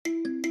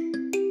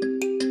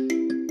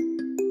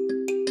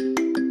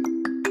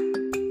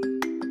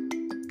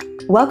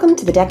Welcome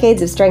to the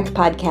Decades of Strength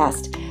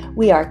podcast.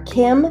 We are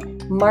Kim,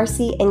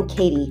 Marcy, and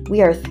Katie.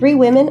 We are three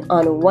women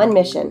on one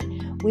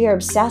mission. We are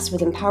obsessed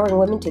with empowering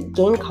women to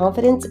gain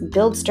confidence,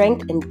 build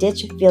strength, and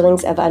ditch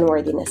feelings of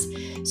unworthiness.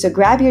 So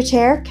grab your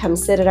chair, come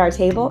sit at our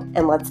table,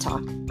 and let's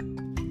talk.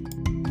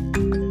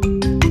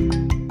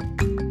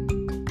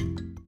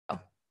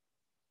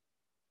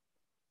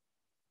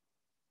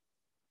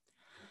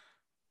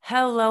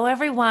 Hello,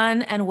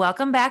 everyone, and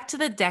welcome back to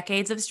the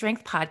Decades of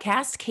Strength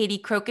podcast. Katie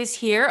Crocus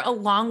here,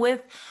 along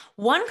with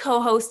one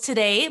co-host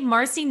today.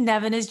 Marcy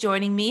Nevin is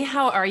joining me.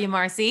 How are you,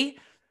 Marcy?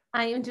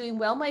 I am doing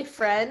well, my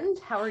friend.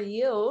 How are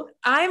you?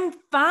 I'm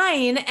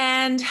fine.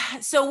 And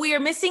so we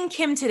are missing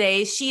Kim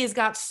today. She has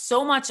got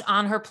so much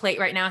on her plate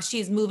right now.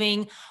 She's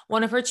moving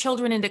one of her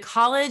children into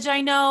college,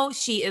 I know.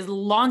 She is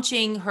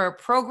launching her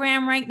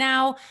program right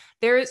now.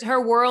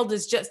 Her world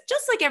is just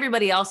like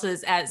everybody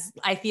else's, as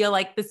I feel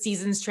like the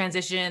seasons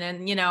transition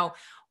and,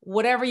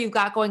 whatever you've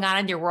got going on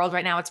in your world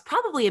right now, it's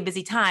probably a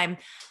busy time.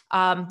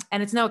 And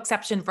it's no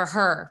exception for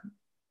her.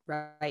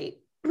 Right.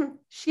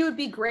 She would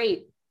be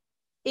great.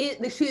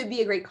 She would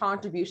be a great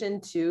contribution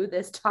to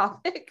this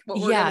topic, what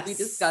we're going to be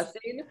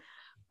discussing.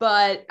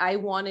 But I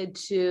wanted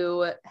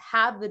to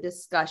have the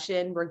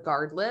discussion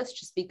regardless,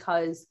 just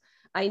because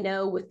I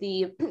know with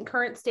the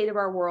current state of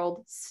our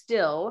world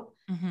still,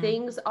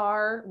 things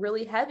are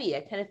really heavy.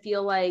 I kind of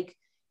feel like,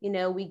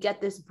 we get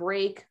this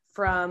break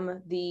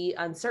from the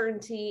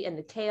uncertainty and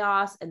the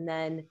chaos, and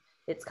then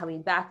it's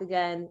coming back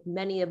again.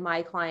 Many of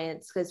my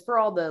clients, because for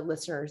all the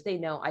listeners, they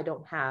know I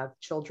don't have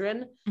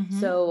children.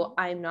 So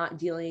I'm not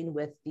dealing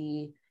with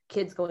the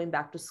kids going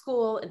back to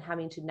school and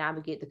having to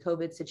navigate the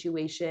COVID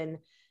situation.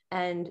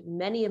 And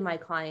many of my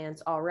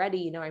clients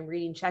already, I'm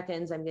reading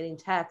check-ins, I'm getting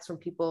texts from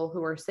people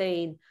who are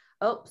saying,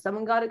 oh,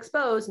 someone got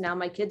exposed, now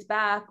my kid's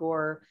back,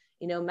 or,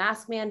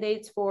 mask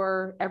mandates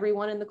for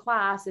everyone in the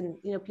class. And,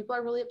 people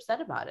are really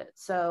upset about it.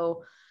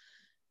 So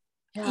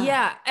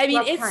yeah, I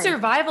mean, it's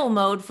survival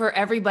mode for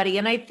everybody.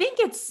 And I think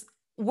it's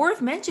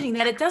worth mentioning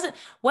that it doesn't,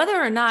 whether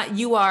or not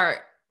you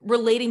are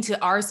relating to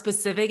our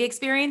specific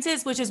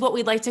experiences, which is what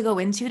we'd like to go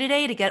into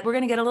today we're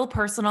going to get a little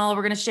personal.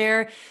 We're going to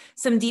share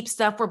some deep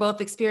stuff we're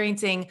both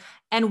experiencing,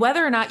 and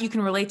whether or not you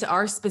can relate to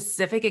our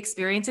specific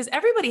experiences,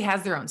 everybody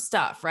has their own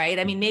stuff, right?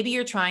 I mean, maybe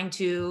you're trying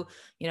to,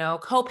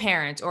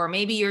 co-parent, or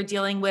maybe you're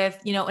dealing with,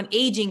 an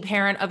aging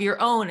parent of your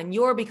own and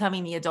you're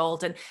becoming the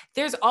adult, and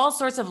there's all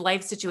sorts of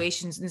life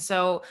situations. And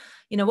so,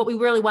 what we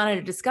really wanted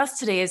to discuss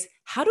today is,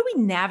 how do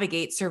we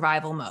navigate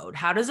survival mode?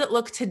 How does it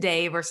look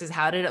today versus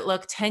how did it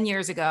look 10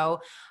 years ago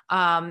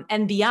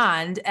and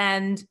beyond?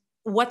 And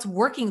what's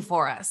working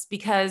for us?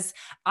 Because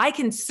I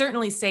can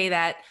certainly say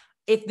that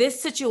if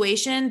this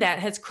situation that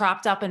has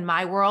cropped up in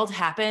my world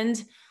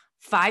happened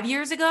 5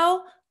 years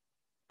ago,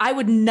 I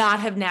would not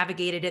have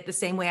navigated it the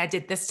same way I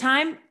did this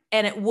time.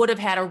 And it would have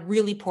had a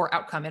really poor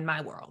outcome in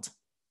my world.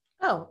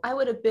 Oh, I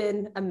would have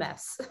been a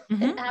mess,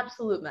 an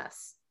absolute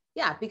mess.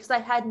 Yeah, because I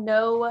had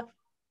no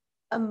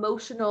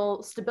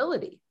emotional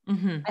stability.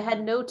 I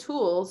had no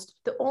tools.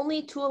 The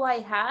only tool I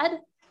had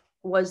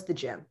was the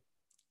gym.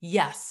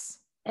 Yes.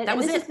 And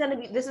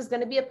this is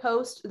going to be a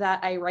post that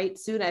I write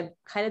soon. I've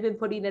kind of been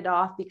putting it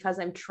off because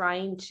I'm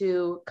trying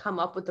to come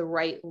up with the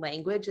right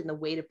language and the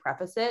way to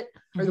preface it,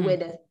 or the way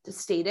to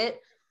state it.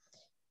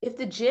 If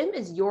the gym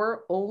is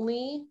your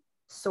only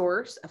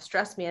source of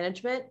stress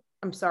management,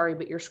 I'm sorry,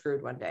 but you're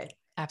screwed one day.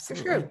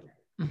 Absolutely.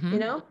 You're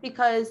screwed,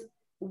 because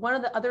one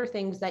of the other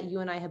things that you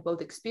and I have both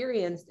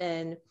experienced,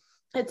 and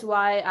it's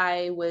why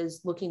I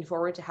was looking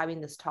forward to having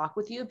this talk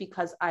with you,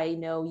 because I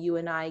know you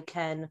and I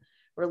can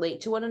relate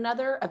to one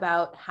another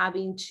about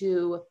having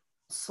to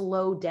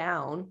slow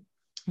down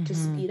to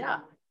speed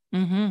up.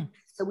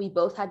 So we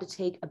both had to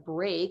take a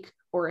break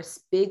or a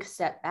big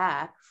step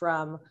back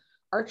from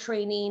our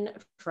training,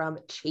 from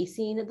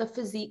chasing the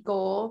physique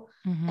goal.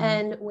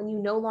 And when you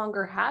no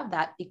longer have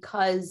that,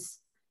 because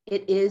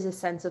it is a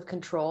sense of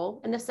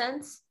control in a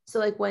sense. So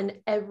like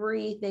when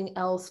everything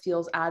else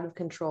feels out of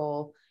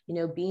control,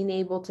 being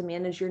able to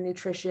manage your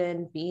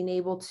nutrition, being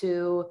able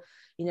to,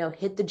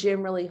 hit the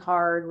gym really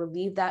hard,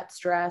 relieve that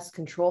stress,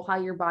 control how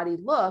your body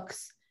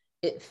looks,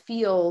 it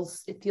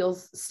feels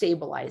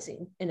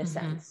stabilizing in a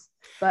sense.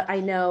 But I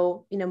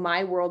know,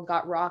 my world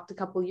got rocked a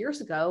couple of years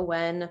ago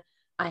when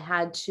I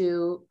had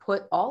to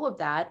put all of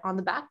that on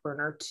the back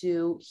burner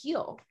to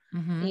heal.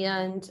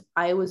 And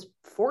I was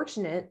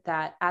fortunate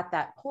that at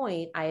that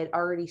point, I had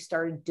already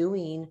started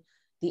doing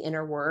the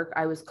inner work.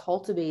 I was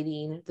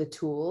cultivating the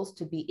tools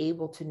to be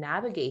able to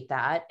navigate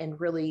that and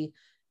really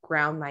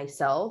ground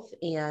myself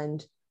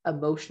and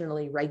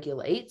emotionally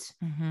regulate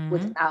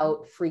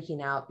without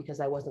freaking out because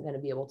I wasn't going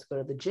to be able to go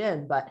to the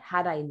gym. But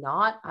had I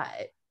not,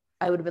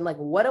 I would have been like,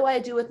 what do I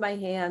do with my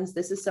hands?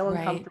 This is so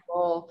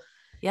uncomfortable.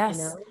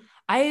 Yes,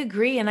 I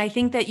agree. And I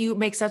think that you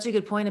make such a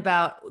good point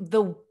about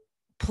the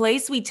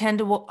place we tend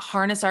to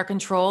harness our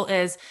control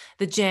is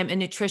the gym and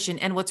nutrition.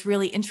 And what's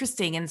really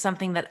interesting, and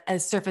something that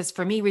has surfaced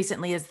for me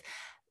recently, is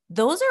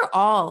those are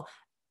all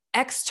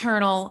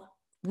external,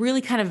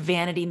 really kind of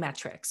vanity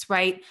metrics,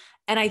 right?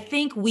 And I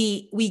think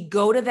we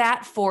go to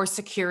that for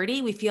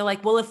security. We feel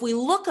like, well, if we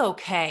look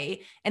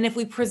okay and if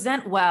we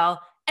present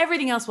well,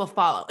 everything else will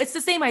follow. It's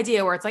the same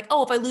idea where it's like,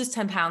 oh, if I lose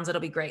 10 pounds,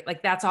 it'll be great.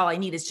 Like that's all I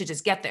need is to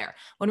just get there.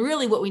 When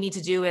really what we need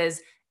to do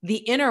is the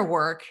inner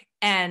work,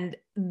 and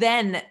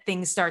then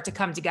things start to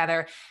come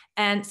together.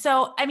 And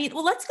so, I mean,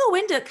 well, let's go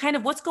into kind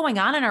of what's going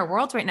on in our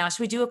world right now. Should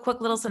we do a quick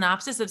little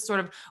synopsis of sort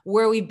of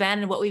where we've been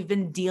and what we've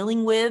been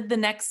dealing with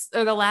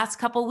the last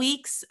couple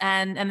weeks,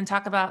 and then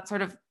talk about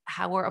sort of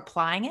how we're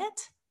applying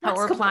it? How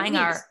we're applying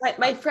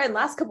my friend,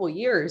 last couple of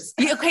years.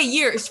 Okay,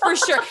 years for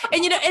sure.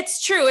 And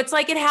it's true. It's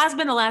like it has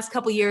been the last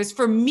couple of years.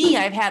 For me,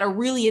 I've had a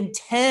really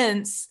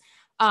intense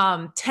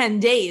 10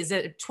 days,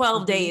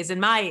 12 days in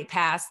my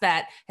past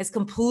that has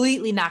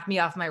completely knocked me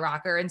off my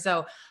rocker. And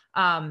so,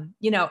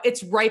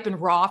 it's ripe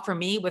and raw for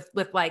me with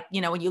like,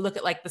 when you look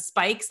at like the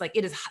spikes, like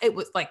it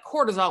was like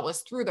cortisol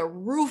was through the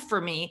roof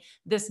for me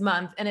this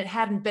month, and it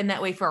hadn't been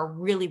that way for a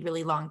really,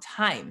 really long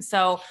time.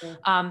 So,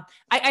 I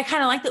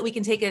kind of like that we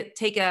can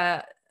take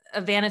a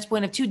vantage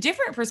point of two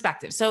different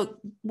perspectives. So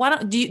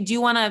do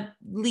you want to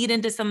lead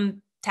into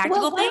some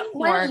tactical things?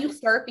 Why don't you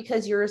start,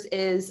 because yours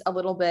is a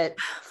little bit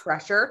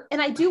fresher.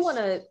 And I do want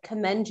to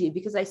commend you,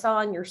 because I saw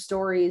on your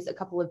stories a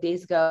couple of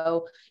days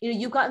ago,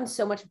 you've gotten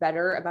so much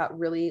better about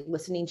really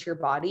listening to your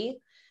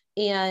body.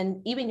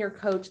 And even your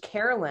coach,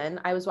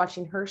 Carolyn, I was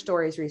watching her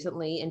stories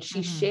recently, and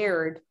she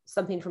shared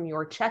something from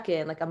your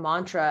check-in, like a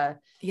mantra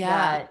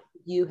that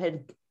you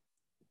had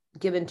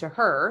given to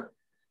her.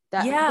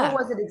 What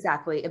was it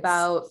exactly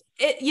about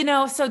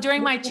it? So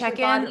during my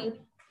check-in,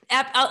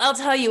 I'll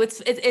tell you,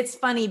 it's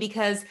funny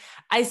because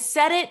I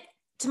said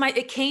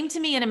it came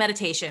to me in a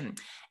meditation,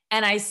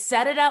 and I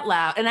said it out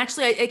loud. And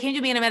actually it came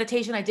to me in a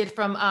meditation I did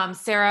from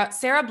Sarah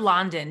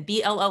Blondin,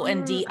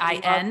 Blondin.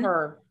 I love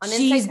her. On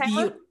Insight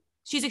Timer?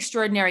 She's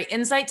extraordinary.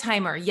 Insight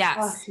Timer.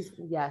 Yes.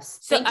 Yes.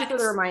 Thank you for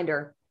the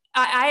reminder.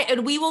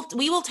 And we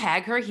will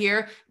tag her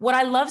here. What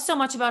I love so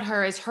much about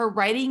her is her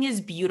writing is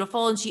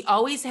beautiful, and she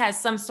always has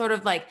some sort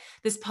of like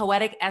this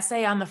poetic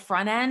essay on the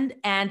front end,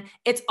 and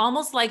it's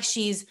almost like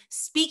she's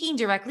speaking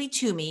directly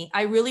to me.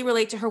 I really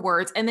relate to her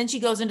words, and then she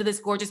goes into this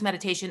gorgeous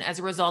meditation as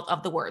a result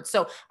of the words.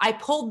 So I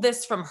pulled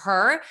this from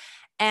her,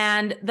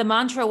 and the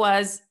mantra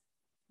was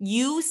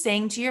you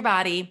saying to your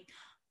body,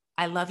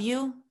 I love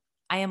you,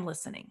 I am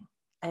listening.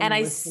 And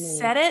I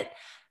said it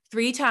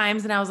 3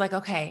 times, and I was like,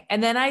 okay.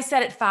 And then I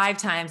said it 5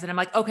 times, and I'm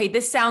like, okay,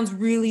 this sounds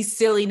really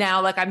silly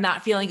now. Like I'm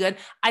not feeling good.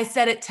 I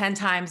said it 10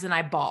 times and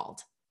I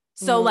bawled.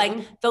 So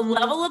like the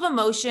level of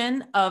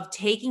emotion of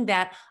taking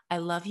that, I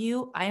love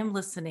you, I am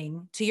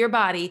listening, to your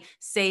body,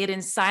 say it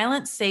in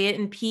silence, say it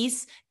in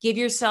peace, give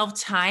yourself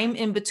time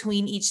in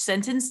between each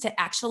sentence to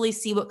actually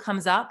see what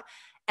comes up.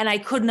 And I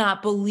could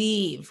not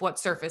believe what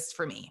surfaced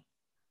for me.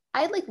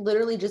 I like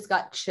literally just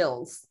got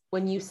chills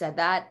when you said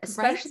that,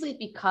 especially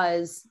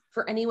because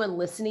for anyone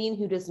listening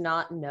who does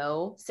not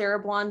know Sarah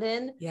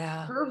Blondin,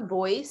 her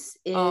voice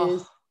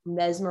is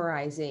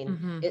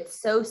mesmerizing.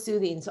 It's so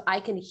soothing. So I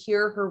can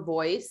hear her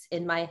voice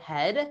in my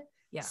head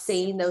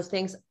saying those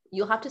things.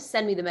 You'll have to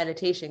send me the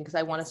meditation because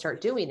I want to start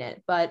doing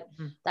it. But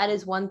that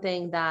is one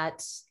thing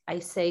that I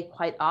say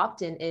quite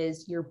often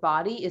is your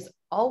body is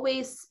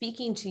always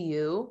speaking to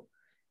you.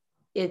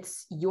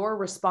 It's your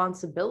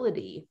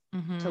responsibility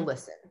to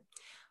listen.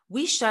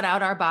 We shut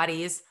out our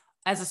bodies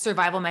as a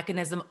survival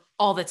mechanism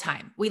all the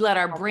time. We let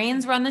our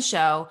brains run the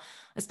show,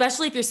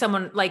 especially if you're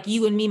someone like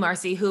you and me,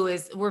 Marcy,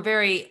 like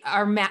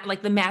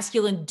the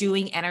masculine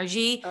doing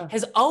energy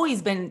has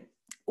always been,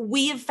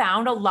 we have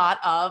found a lot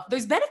of,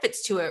 there's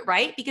benefits to it,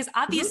 right? Because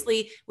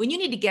obviously when you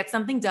need to get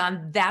something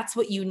done, that's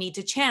what you need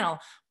to channel.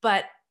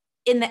 But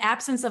in the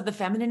absence of the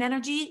feminine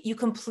energy, you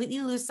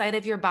completely lose sight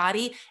of your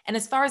body. And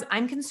as far as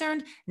I'm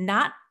concerned,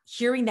 not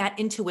hearing that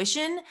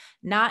intuition,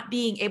 not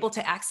being able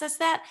to access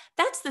that,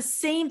 that's the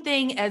same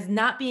thing as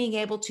not being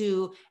able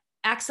to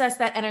access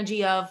that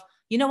energy of,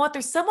 you know what,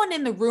 there's someone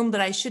in the room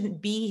that I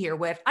shouldn't be here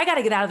with. I got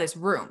to get out of this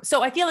room.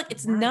 So I feel like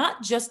it's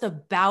not just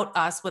about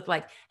us with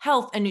like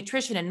health and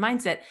nutrition and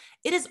mindset.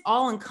 It is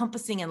all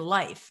encompassing in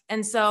life.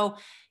 And so,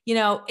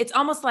 it's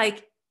almost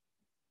like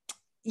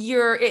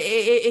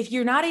if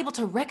you're not able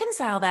to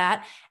reconcile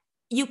that,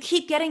 you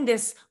keep getting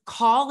this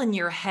call in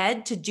your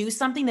head to do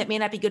something that may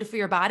not be good for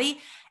your body.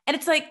 And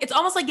it's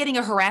almost like getting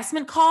a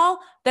harassment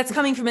call that's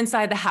coming from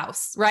inside the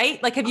house,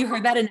 right? Like, have you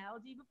heard that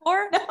analogy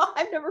before? No,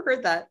 I've never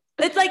heard that.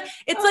 It's like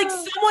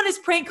someone is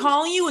prank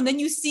calling you, and then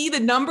you see the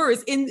number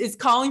is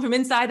calling from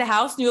inside the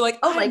house, and you're like,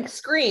 oh, like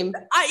Scream.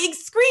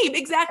 Scream,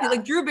 exactly.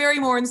 Like Drew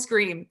Barrymore in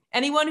Scream.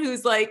 Anyone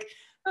who's like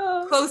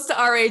close to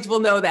our age will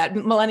know that.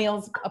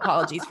 Millennials,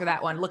 apologies for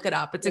that one. Look it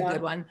up. It's a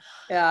good one.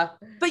 Yeah.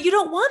 But you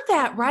don't want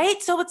that,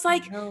 right? So it's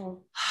like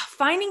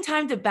finding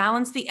time to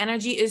balance the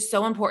energy is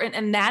so important.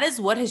 And that is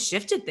what has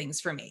shifted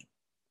things for me.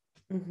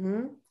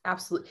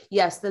 Absolutely.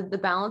 Yes. The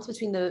balance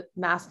between the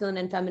masculine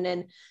and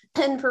feminine.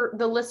 And for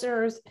the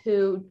listeners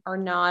who are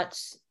not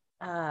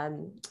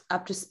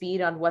up to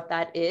speed on what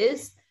that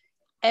is,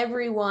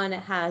 everyone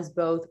has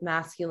both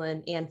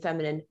masculine and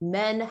feminine.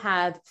 Men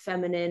have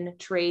feminine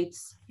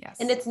traits. Yes.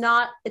 And it's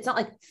not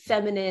like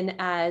feminine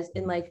as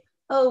in like,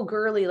 oh,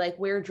 girly, like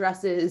wear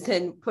dresses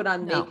and put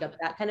on makeup,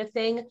 that kind of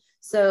thing.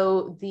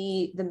 So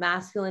the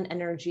masculine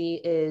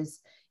energy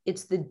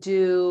it's the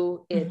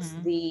do, it's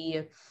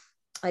the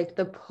like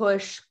the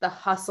push, the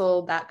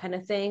hustle, that kind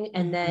of thing.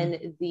 And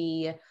then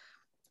the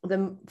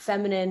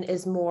feminine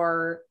is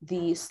more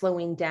the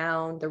slowing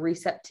down, the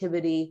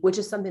receptivity, which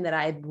is something that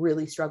I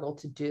really struggled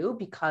to do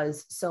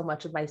because so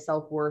much of my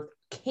self-worth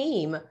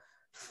came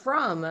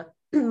from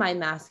my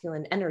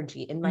masculine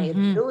energy and my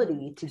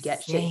ability to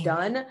get shit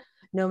done,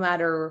 no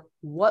matter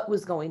what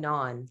was going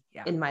on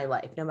in my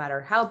life, no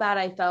matter how bad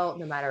I felt,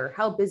 no matter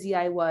how busy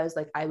I was,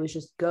 like I was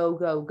just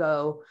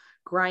go,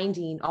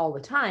 grinding all the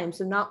time.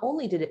 So not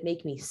only did it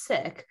make me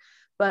sick,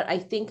 but I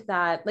think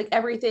that like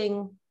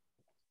everything,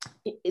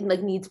 it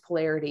like needs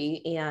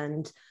polarity.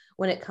 And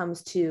when it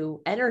comes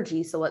to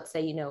energy, so let's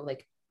say,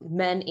 like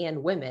men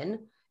and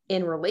women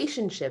in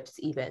relationships,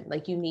 even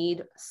like you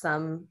need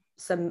some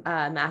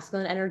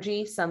masculine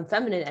energy, some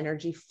feminine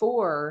energy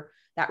for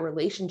that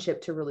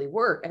relationship to really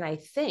work. And I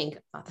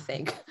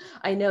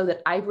know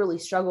that I've really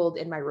struggled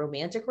in my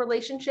romantic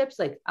relationships.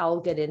 Like I'll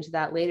get into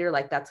that later.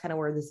 Like that's kind of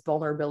where this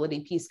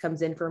vulnerability piece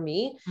comes in for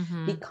me,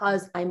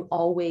 because I'm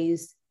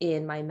always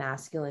in my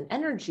masculine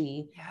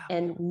energy,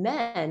 and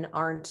men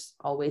aren't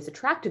always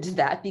attracted to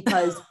that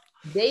because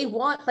they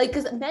want, like,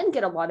 because men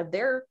get a lot of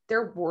their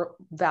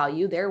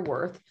value, their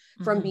worth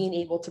from being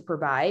able to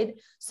provide.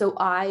 So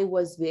I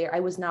was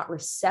not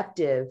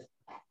receptive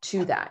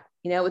to that.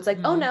 It's like,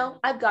 oh no,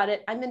 I've got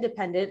it. I'm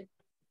independent.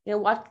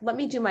 Let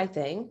me do my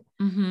thing.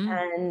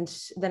 And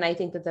then I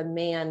think that the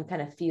man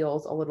kind of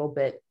feels a little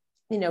bit,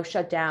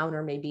 shut down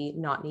or maybe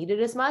not needed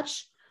as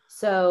much.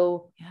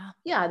 So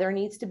there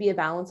needs to be a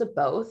balance of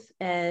both.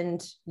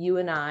 And you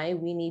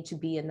and we need to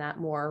be in that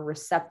more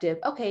receptive.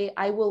 Okay,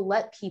 I will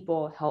let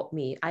people help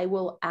me. I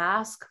will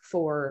ask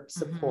for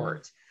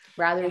support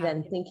rather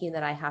than thinking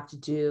that I have to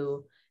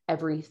do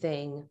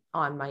everything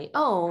on my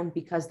own,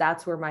 because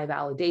that's where my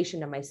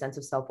validation and my sense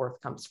of self-worth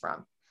comes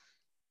from.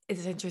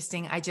 It's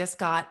interesting. I just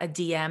got a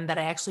DM that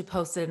I actually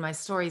posted in my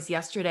stories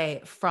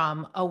yesterday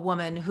from a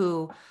woman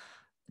who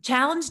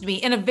challenged me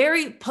in a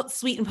very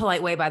sweet and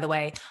polite way, by the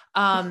way,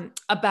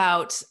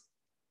 about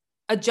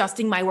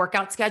adjusting my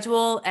workout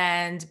schedule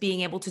and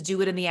being able to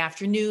do it in the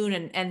afternoon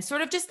and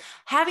sort of just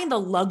having the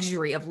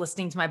luxury of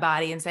listening to my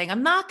body and saying,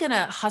 I'm not going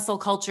to hustle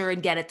culture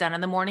and get it done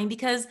in the morning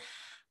because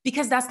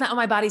that's not what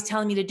my body's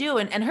telling me to do.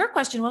 And her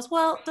question was,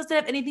 well, does it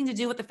have anything to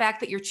do with the fact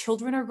that your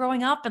children are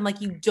growing up and like,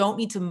 you don't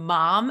need to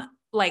mom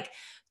like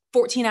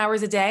 14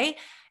 hours a day?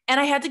 And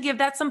I had to give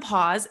that some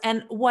pause.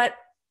 And what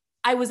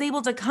I was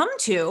able to come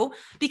to,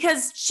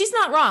 because she's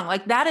not wrong.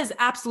 Like that is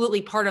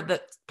absolutely part of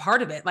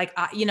it. Like,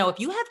 if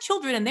you have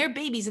children and they're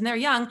babies and they're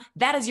young,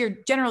 that is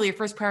generally your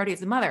first priority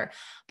as a mother.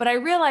 But I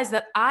realized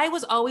that I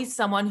was always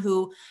someone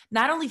who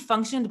not only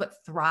functioned, but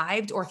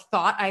thrived or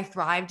thought I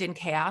thrived in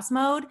chaos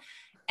mode.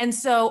 And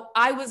so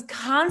I was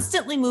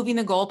constantly moving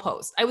the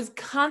goalpost. I was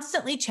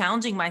constantly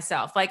challenging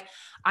myself. Like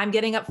I'm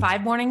getting up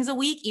 5 mornings a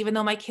week, even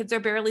though my kids are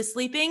barely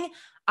sleeping.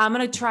 I'm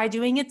going to try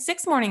doing it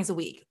 6 mornings a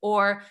week,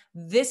 or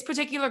this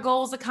particular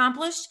goal is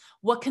accomplished.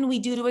 What can we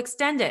do to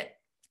extend it?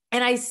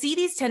 And I see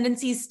these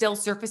tendencies still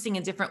surfacing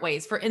in different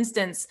ways. For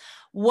instance,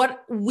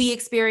 what we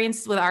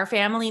experienced with our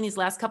family in these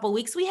last couple of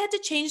weeks, we had to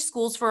change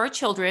schools for our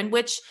children,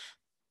 which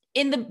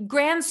in the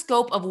grand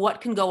scope of what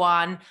can go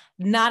on,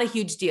 not a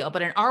huge deal,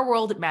 but in our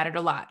world, it mattered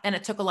a lot and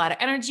it took a lot of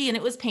energy and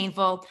it was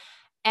painful.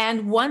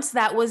 And once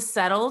that was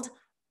settled,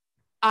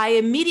 I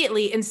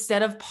immediately,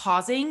 instead of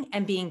pausing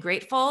and being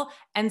grateful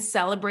and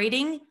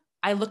celebrating,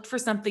 I looked for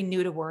something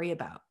new to worry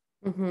about.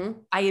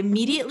 I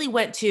immediately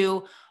went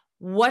to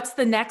what's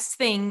the next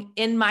thing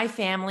in my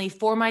family,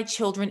 for my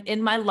children,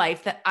 in my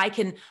life that I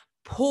can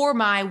pour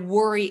my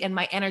worry and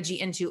my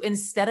energy into,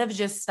 instead of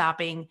just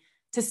stopping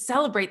to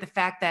celebrate the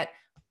fact that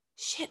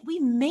shit, we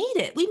made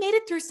it. We made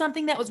it through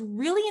something that was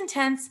really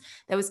intense,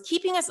 that was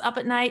keeping us up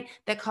at night,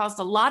 that caused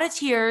a lot of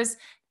tears.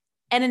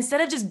 And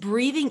instead of just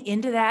breathing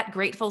into that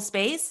grateful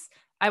space,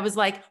 I was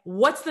like,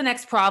 what's the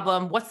next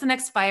problem? What's the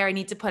next fire I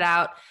need to put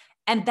out?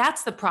 And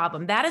that's the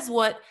problem. That is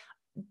what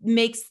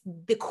makes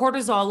the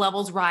cortisol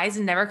levels rise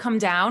and never come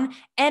down.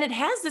 And it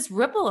has this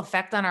ripple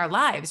effect on our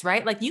lives,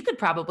 right? Like you could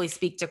probably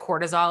speak to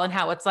cortisol and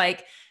how it's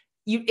like,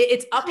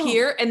 it's up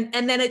here and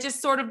then it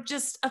just sort of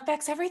just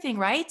affects everything,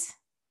 right?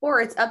 Or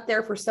it's up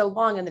there for so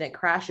long and then it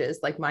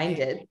crashes like mine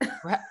did.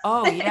 Right.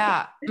 Oh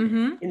yeah.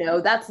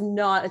 That's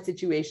not a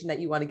situation that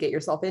you want to get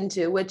yourself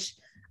into, which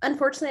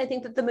unfortunately, I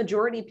think that the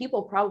majority of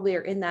people probably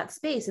are in that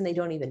space and they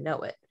don't even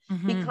know it.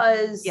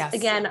 Because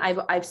again,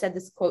 I've said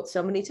this quote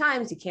so many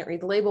times, you can't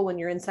read the label when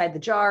you're inside the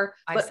jar,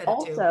 but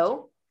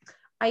also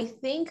I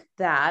think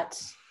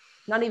that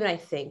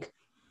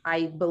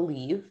I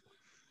believe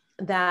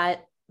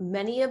that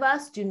many of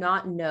us do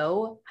not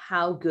know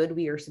how good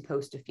we are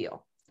supposed to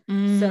feel.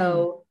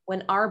 So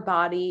when our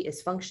body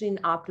is functioning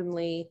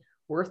optimally,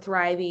 we're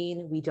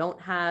thriving. We don't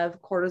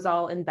have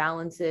cortisol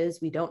imbalances.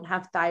 We don't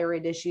have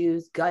thyroid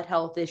issues, gut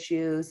health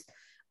issues,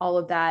 all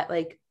of that.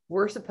 Like,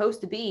 we're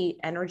supposed to be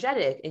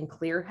energetic and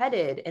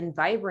clear-headed and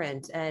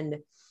vibrant and,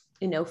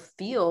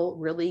 feel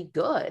really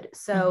good.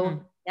 So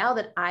now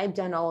that I've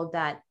done all of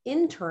that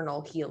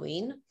internal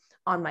healing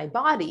on my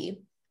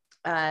body,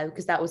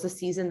 because that was a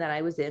season that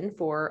I was in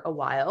for a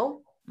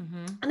while.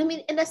 And I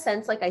mean, in a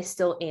sense, like, I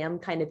still am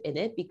kind of in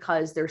it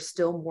because there's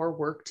still more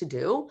work to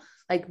do.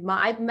 Like,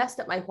 I've messed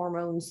up my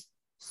hormones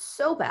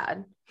so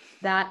bad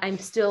that I'm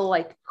still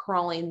like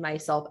crawling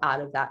myself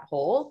out of that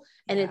hole.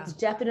 And it's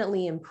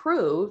definitely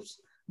improved,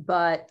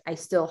 but I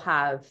still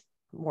have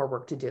more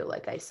work to do,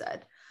 like I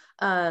said.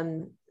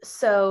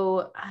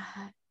 So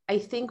I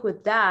think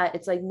with that,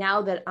 it's like,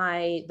 now that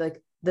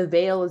the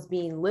veil is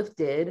being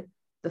lifted,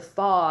 the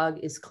fog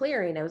is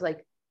clearing. I was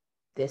like,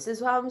 this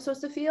is how I'm supposed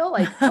to feel.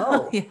 Like,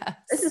 oh, yes.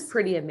 This is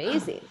pretty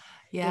amazing.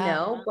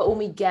 But when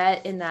we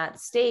get in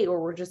that state where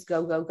we're just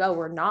go,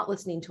 we're not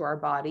listening to our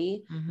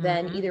body,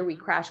 then either we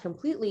crash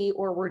completely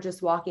or we're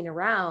just walking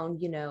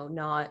around,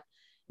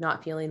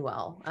 not feeling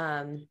well.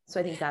 So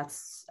I think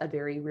that's a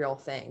very real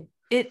thing.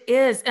 It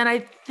is. And I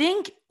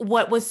think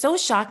what was so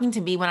shocking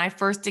to me when I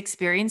first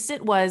experienced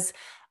it was,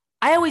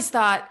 I always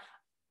thought,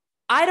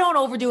 I don't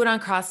overdo it on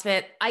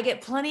CrossFit. I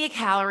get plenty of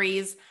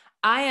calories.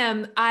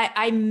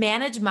 I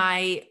manage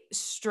my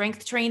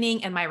strength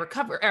training and my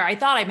recovery, or I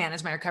thought I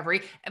managed my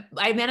recovery.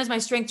 I manage my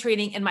strength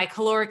training and my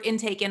caloric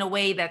intake in a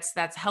way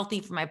that's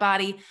healthy for my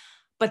body.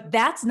 But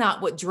that's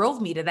not what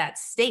drove me to that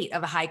state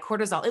of a high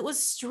cortisol. It was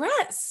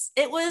stress.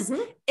 It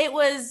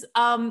was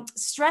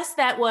stress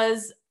that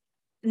was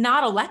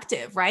not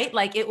elective, right?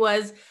 Like, it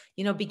was,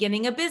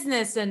 beginning a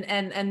business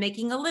and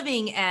making a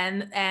living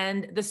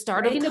and the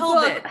start of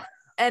COVID.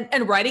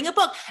 And writing a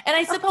book. And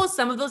I suppose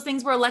some of those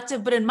things were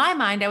elective, but in my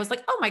mind, I was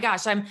like, oh my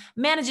gosh, I'm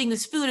managing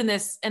this food and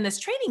this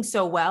training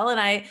so well. And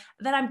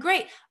I'm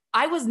great.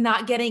 I was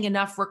not getting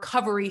enough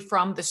recovery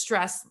from the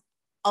stress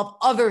of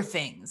other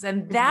things.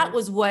 And that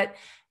was what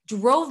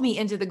drove me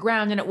into the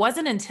ground. And it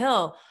wasn't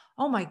until,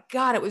 oh my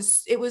God, it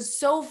was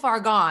so far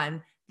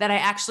gone that I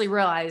actually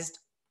realized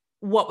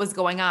what was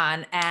going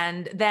on.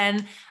 And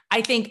then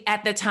I think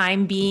at the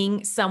time,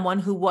 being someone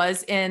who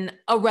was in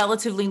a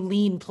relatively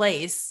lean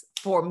place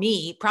for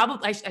me,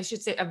 probably, I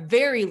should say a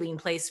very lean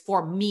place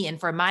for me and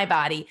for my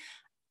body,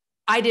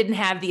 I didn't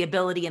have the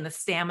ability and the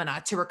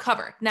stamina to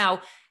recover.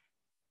 Now,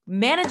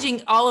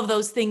 managing all of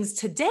those things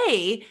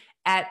today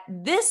at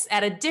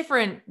a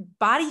different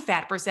body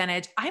fat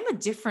percentage, I'm a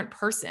different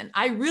person.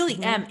 I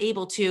really am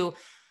able to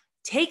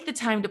take the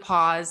time to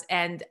pause.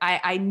 And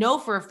I know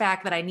for a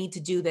fact that I need to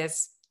do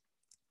this,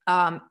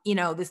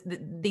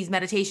 these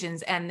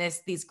meditations and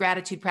these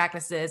gratitude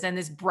practices and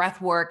this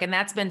breath work. And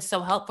that's been so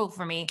helpful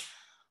for me.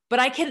 But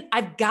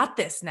I've got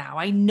this now.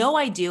 I know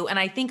I do. And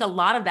I think a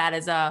lot of that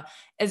is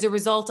as a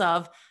result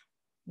of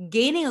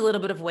gaining a little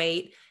bit of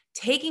weight,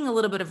 taking a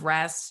little bit of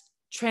rest,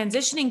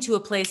 transitioning to a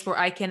place where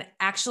I can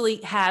actually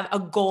have a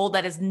goal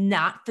that is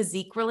not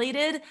physique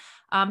related.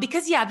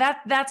 Because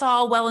that's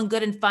all well and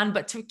good and fun,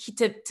 but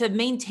to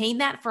maintain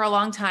that for a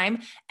long time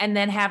and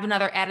then have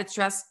another added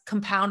stress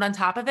compound on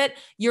top of it,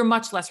 you're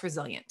much less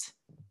resilient.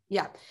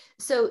 Yeah.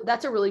 So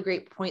that's a really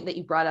great point that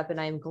you brought up.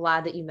 And I'm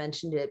glad that you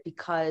mentioned it,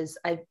 because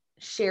I've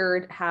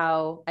shared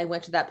how I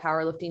went to that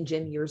powerlifting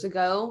gym years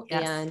ago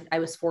and I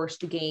was forced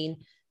to gain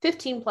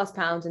 15 plus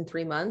pounds in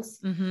 3 months,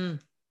 to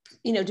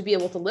be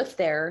able to lift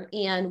there.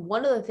 And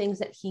one of the things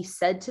that he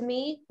said to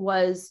me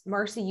was,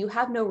 Marcy, you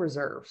have no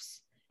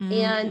reserves.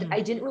 And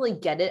I didn't really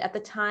get it at the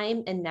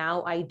time. And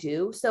now I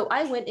do. So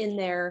I went in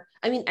there.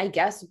 I mean, I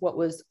guess what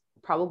was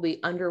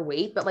probably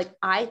underweight, but like,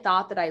 I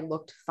thought that I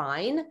looked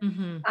fine.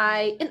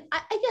 I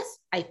guess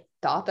I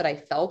thought that I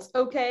felt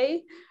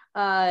okay.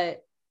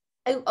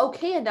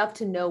 Okay enough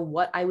to know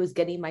what I was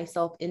getting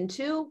myself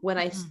into when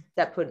I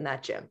stepped foot in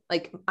that gym.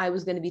 Like, I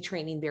was going to be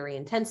training very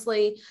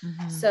intensely.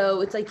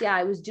 So it's like,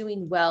 I was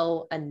doing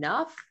well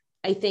enough.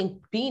 I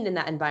think being in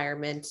that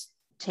environment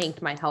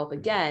tanked my health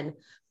again.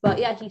 But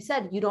he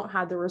said, you don't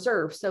have the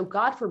reserve. So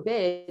God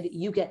forbid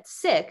you get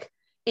sick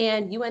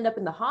and you end up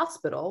in the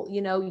hospital,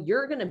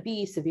 you're going to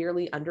be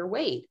severely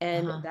underweight.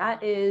 And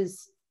that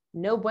is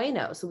no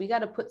bueno. So we got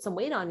to put some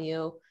weight on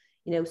you,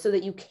 so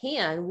that you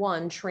can,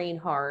 one, train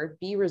hard,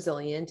 be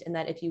resilient. And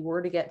that if you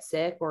were to get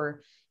sick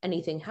or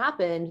anything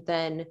happened,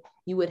 then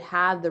you would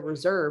have the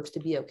reserves to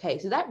be okay.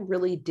 So that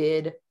really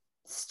did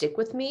stick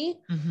with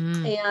me.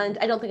 And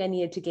I don't think I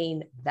needed to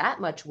gain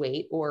that much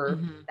weight or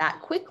that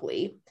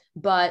quickly,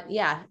 but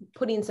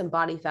putting some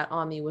body fat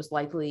on me was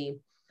likely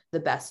the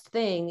best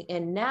thing.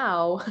 And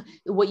now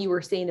what you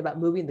were saying about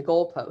moving the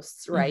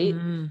goalposts, right?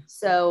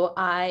 So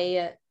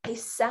I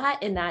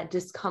sat in that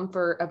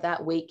discomfort of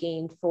that weight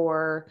gain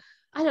for,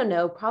 I don't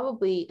know,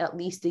 probably at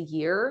least a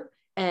year.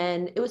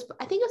 And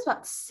I think it was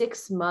about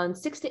 6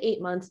 to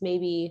 8 months,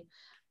 maybe,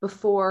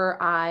 before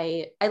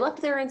I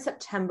left there in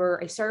September.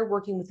 I started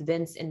working with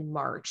Vince in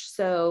March.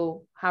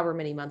 So however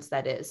many months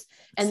that is.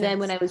 And then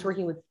when I was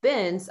working with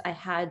Vince, I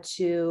had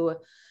to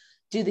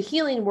do the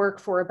healing work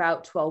for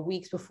about 12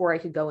 weeks before I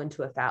could go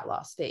into a fat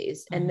loss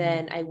phase. And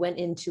then I went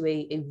into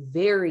a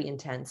very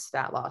intense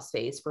fat loss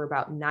phase for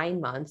about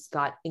 9 months,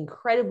 got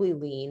incredibly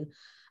lean,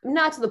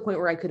 not to the point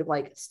where I could have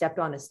like stepped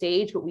on a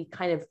stage, but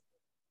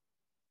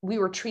we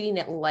were treating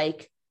it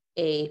like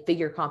a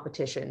figure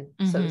competition,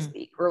 so to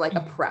speak, or like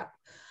a prep.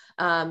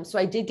 So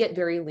I did get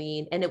very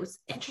lean, and it was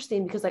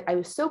interesting because like I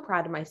was so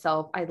proud of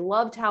myself. I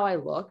loved how I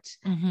looked.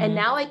 And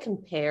now I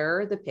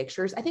compare the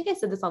pictures. I think I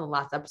said this on the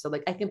last episode.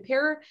 Like I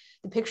compare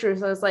the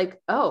pictures. I was like,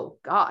 oh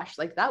gosh,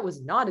 like that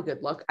was not a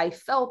good look. I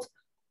felt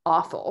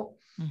awful.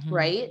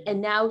 Right.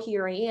 And now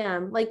here I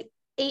am, like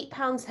 8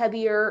 pounds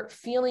heavier,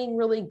 feeling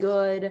really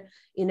good,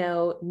 you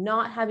know,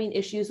 not having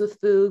issues with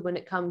food when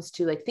it comes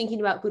to like thinking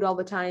about food all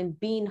the time,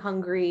 being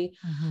hungry,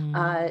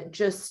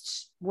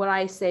 just what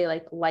I say,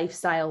 like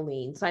lifestyle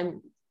lean. So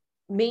I'm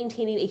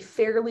maintaining a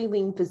fairly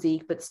lean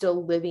physique, but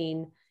still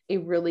living a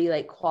really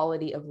like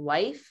quality of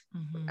life,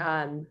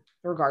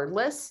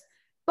 regardless.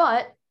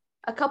 But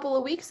a couple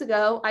of weeks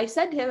ago, I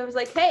said to him, I was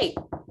like, hey,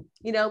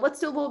 you know, let's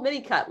do a little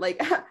mini cut.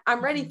 Like,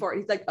 I'm ready for it.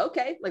 He's like,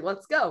 okay, like,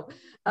 let's go.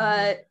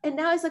 And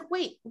now I was like,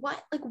 wait,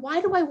 what? Like, why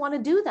do I want to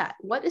do that?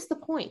 What is the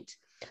point?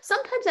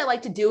 Sometimes I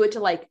like to do it to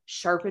like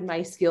sharpen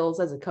my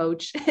skills as a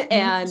coach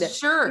and you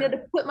know,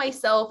 to put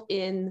myself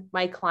in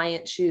my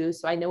client's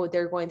shoes. So I know what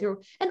they're going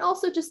through, and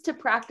also just to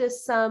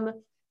practice some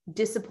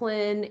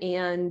discipline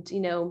and,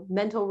 you know,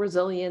 mental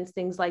resilience,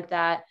 things like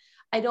that.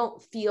 I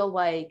don't feel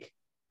like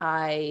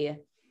I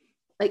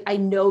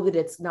know that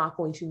it's not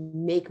going to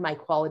make my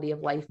quality of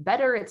life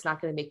better. It's not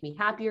going to make me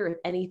happier. If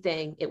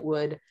anything, it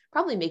would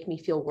probably make me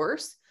feel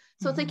worse.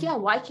 So it's like, yeah,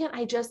 why can't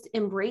I just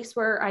embrace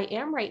where I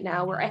am right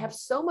now, where I have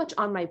so much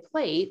on my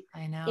plate,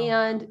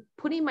 and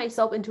putting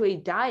myself into a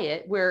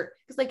diet where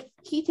it's like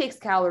he takes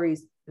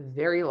calories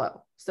very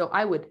low. So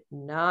I would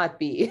not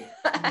be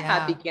a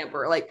happy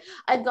camper. Like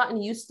I've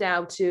gotten used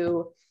now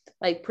to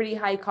like pretty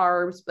high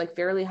carbs, like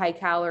fairly high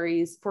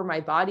calories for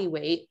my body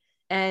weight.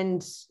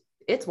 And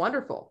it's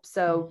wonderful.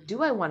 So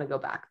do I want to go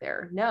back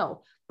there?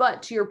 No.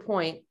 But to your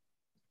point,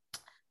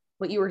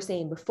 what you were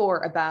saying before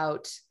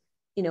about,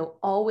 you know,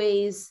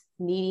 always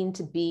needing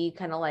to be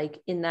kind of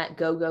like in that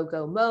go, go,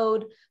 go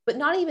mode, but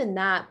not even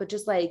that, but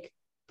just like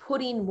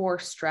putting more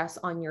stress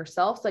on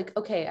yourself. It's like,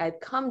 okay, I've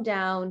come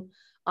down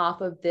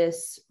off of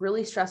this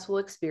really stressful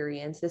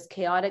experience, this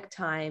chaotic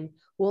time.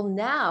 Well,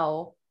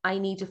 now I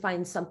need to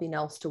find something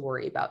else to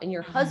worry about. And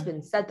your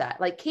husband said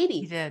that, like,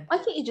 Katie, why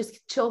can't you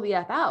just chill the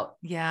F out?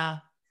 Yeah.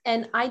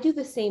 And I do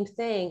the same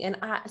thing. And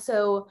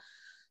so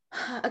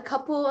maybe a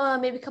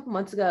couple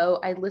months ago,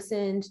 I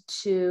listened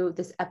to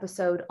this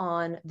episode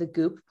on the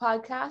Goop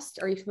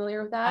podcast. Are you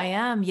familiar with that? I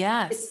am.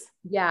 Yes.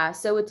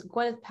 So it's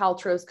Gwyneth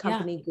Paltrow's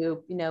company,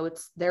 Goop, you know,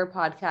 it's their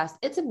podcast.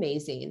 It's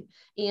amazing.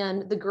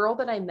 And the girl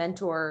that I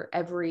mentor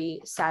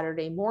every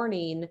Saturday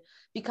morning,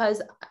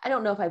 because I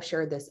don't know if I've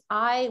shared this,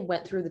 I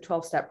went through the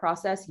 12-step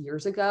process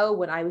years ago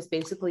when I was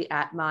basically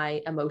at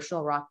my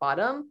emotional rock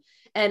bottom.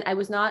 And I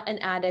was not an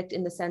addict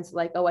in the sense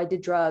like, oh, I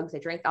did drugs, I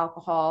drank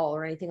alcohol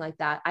or anything like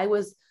that. I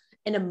was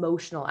an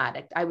emotional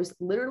addict. I was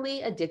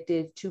literally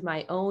addicted to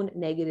my own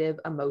negative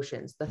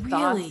emotions, the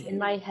thoughts in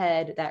my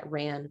head that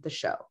ran the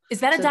show. Is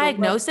that a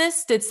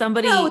diagnosis? Did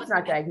somebody? No, it's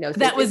not diagnosis.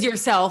 That was your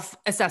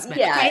self-assessment.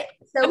 Yeah. Okay.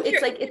 So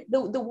it's like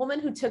the woman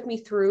who took me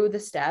through the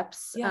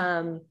steps.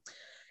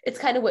 It's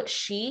kind of what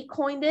she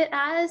coined it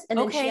as. And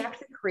then she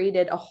actually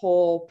created a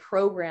whole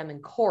program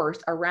and course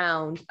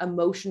around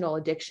emotional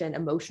addiction,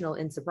 emotional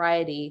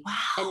insobriety. Wow.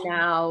 And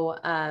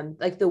now,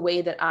 like the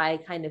way that I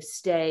kind of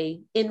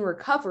stay in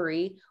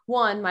recovery,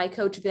 my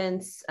coach,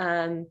 Vince,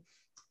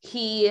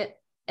 he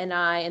and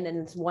I, and then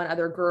it's one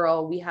other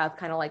girl, we have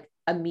kind of like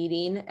a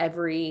meeting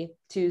every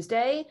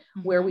Tuesday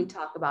where we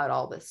talk about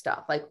all this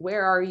stuff. Like,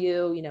 where are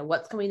you? You know,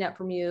 what's coming up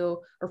from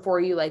you or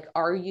for you? Like,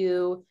 are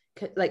you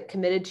like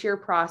committed to your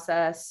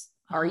process?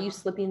 Are you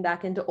slipping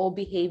back into old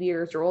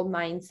behaviors or old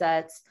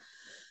mindsets?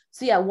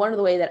 So yeah, one of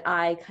the way that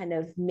I kind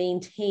of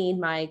maintain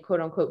my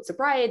quote unquote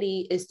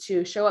sobriety is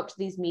to show up to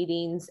these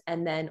meetings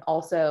and then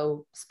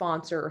also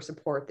sponsor or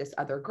support this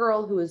other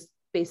girl who is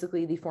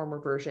basically the former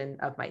version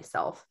of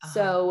myself.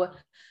 So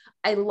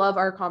I love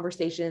our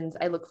conversations.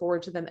 I look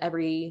forward to them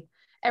every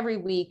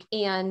week.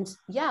 And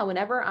yeah,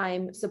 whenever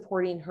I'm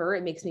supporting her,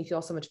 it makes me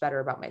feel so much better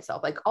about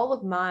myself. Like all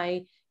of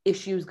my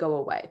issues go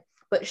away.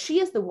 But she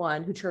is the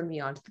one who turned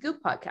me on to the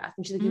Goop podcast.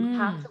 And she's like, you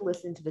have to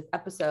listen to this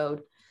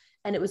episode.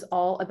 And it was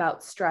all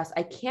about stress.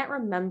 I can't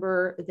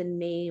remember the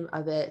name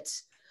of it.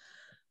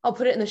 I'll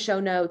put it in the show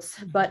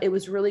notes, but it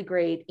was really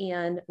great.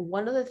 And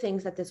one of the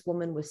things that this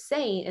woman was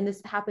saying, and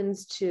this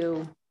happens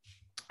to,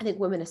 I think,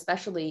 women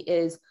especially,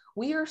 is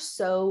we are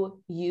so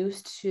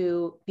used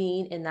to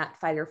being in that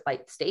fight or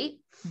flight state.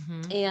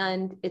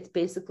 And it's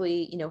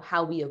basically, you know,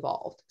 how we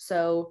evolved.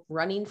 So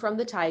running from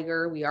the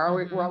tiger,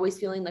 we're always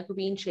feeling like we're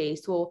being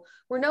chased. Well,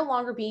 we're no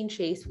longer being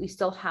chased. We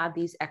still have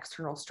these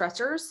external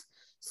stressors.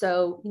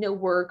 So, you know,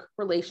 work,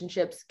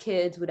 relationships,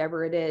 kids,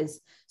 whatever it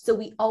is. So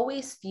we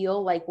always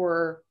feel like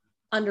we're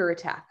under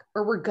attack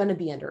or we're going to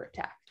be under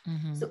attack.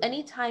 So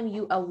anytime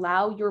you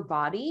allow your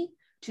body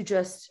to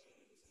just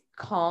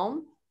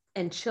calm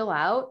and chill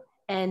out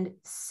and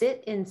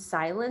sit in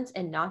silence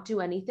and not do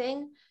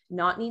anything,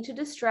 not need to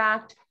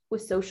distract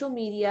with social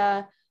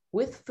media,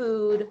 with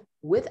food,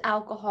 with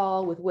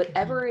alcohol, with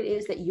whatever it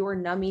is that your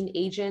numbing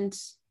agent,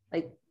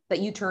 like that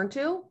you turn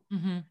to,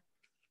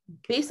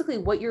 basically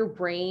what your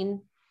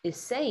brain is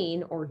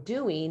saying or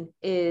doing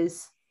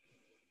is,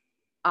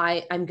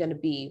 I'm going to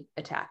be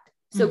attacked.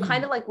 So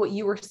kind of like what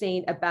you were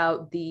saying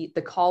about the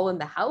call in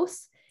the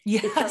house.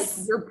 Yes. It's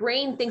like your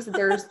brain thinks that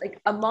there's like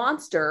a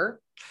monster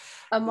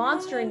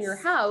in your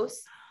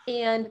house.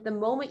 And the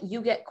moment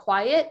you get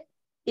quiet,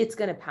 it's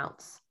going to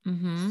pounce.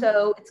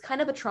 So it's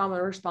kind of a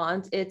trauma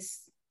response.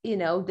 It's, you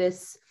know,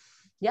 this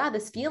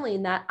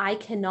feeling that I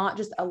cannot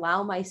just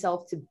allow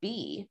myself to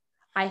be.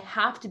 I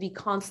have to be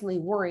constantly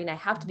worrying. I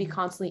have to be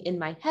constantly in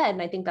my head.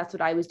 And I think that's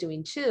what I was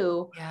doing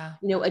too,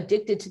 you know,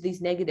 addicted to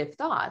these negative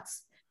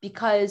thoughts,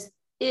 because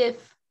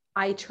if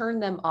I turn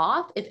them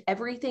off, if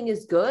everything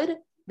is good,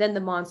 then the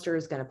monster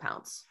is going to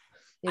pounce,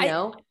 you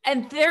know?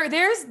 And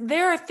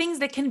there are things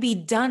that can be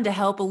done to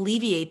help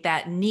alleviate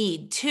that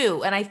need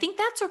too. And I think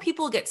that's where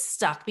people get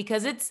stuck,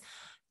 because it's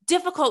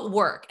difficult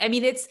work. I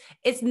mean, it's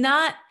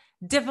not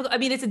difficult. I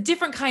mean, it's a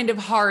different kind of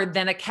hard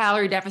than a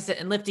calorie deficit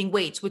and lifting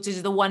weights, which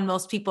is the one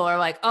most people are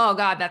like, oh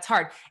God, that's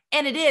hard.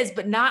 And it is,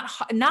 but not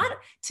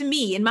to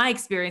me, in my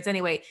experience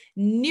anyway,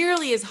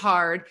 nearly as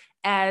hard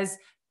as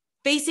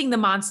facing the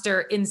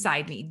monster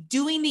inside me,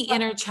 doing the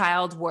inner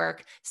child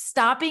work,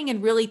 stopping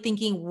and really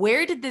thinking,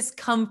 where did this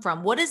come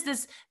from? What is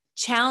this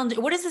challenge?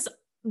 What is this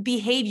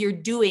behavior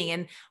doing?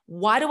 And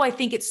why do I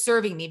think it's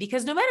serving me?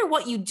 Because no matter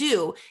what you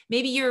do,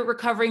 maybe you're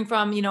recovering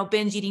from, you know,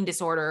 binge eating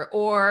disorder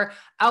or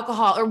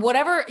alcohol or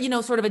whatever, you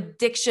know, sort of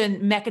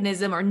addiction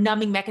mechanism or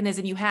numbing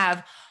mechanism you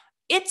have,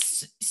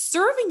 it's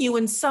serving you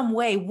in some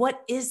way.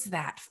 What is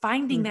that?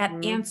 Finding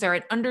that answer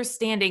and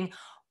understanding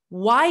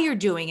why you're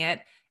doing it,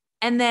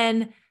 and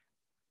then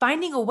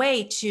finding a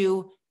way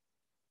to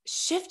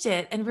shift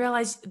it and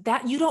realize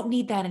that you don't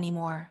need that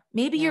anymore.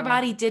 Maybe your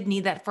body did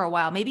need that for a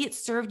while. Maybe it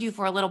served you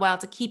for a little while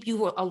to keep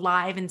you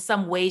alive in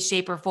some way,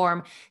 shape, or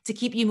form, to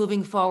keep you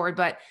moving forward,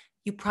 but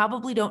you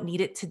probably don't need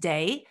it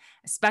today,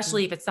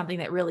 especially if it's something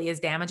that really is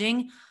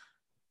damaging.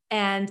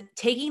 And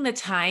taking the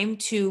time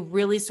to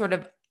really sort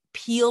of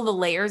peel the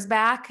layers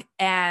back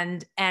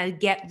and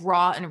get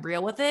raw and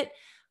real with it.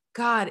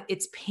 God,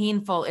 it's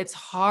painful. It's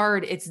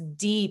hard. It's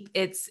deep.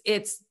 It's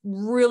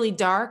really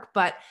dark,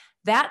 but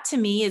that to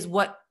me is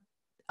what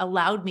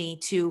allowed me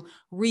to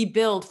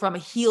rebuild from a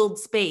healed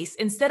space,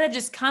 instead of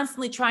just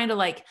constantly trying to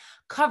like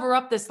cover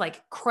up this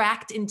like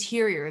cracked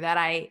interior that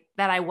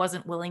I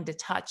wasn't willing to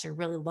touch or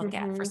really look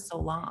at for so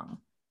long.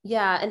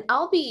 Yeah. And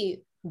I'll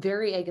be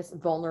very, I guess,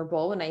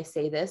 vulnerable when I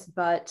say this,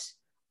 but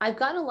I've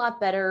gotten a lot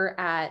better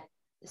at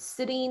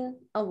sitting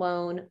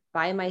alone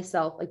by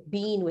myself, like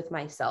being with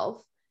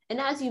myself. And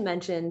as you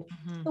mentioned,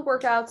 the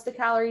workouts, the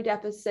calorie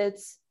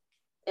deficits,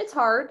 it's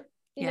hard.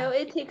 You know,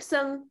 it takes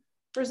some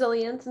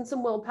resilience and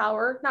some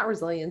willpower, not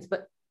resilience,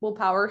 but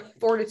willpower,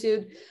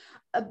 fortitude.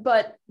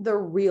 But the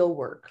real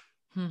work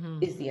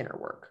is the inner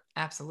work.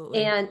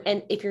 Absolutely.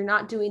 And if you're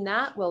not doing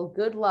that, well,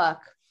 good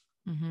luck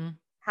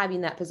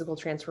having that physical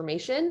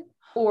transformation,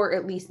 or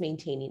at least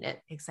maintaining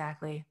it.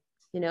 Exactly.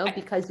 You know,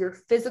 because your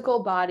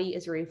physical body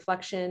is a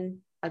reflection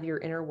of your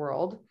inner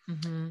world.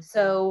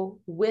 So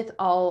with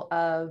all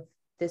of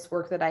this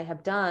work that I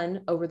have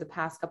done over the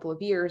past couple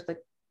of years, like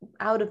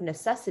out of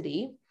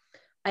necessity,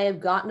 I have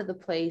gotten to the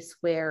place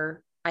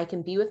where I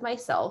can be with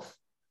myself.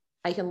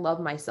 I can love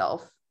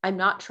myself. I'm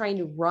not trying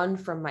to run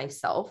from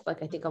myself,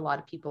 like I think a lot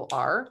of people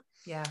are.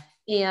 Yeah.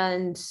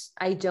 And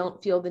I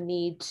don't feel the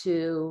need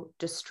to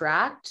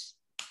distract,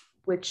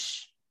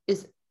 which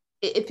is,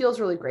 it feels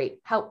really great.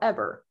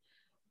 However,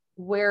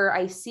 where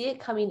I see it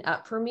coming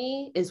up for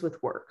me is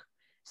with work.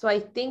 So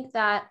I think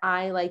that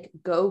I like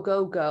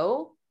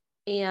go,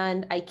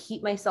 and I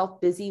keep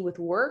myself busy with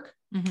work,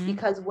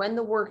 because when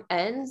the work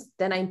ends,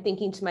 then I'm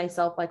thinking to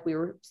myself, like we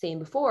were saying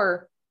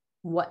before,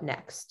 what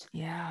next?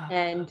 Yeah.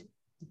 And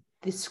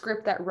the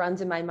script that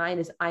runs in my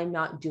mind is, I'm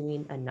not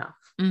doing enough.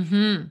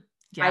 Yeah.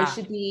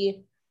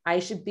 I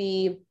should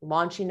be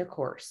launching a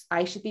course.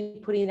 I should be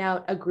putting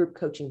out a group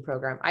coaching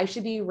program. I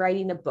should be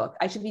writing a book.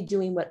 I should be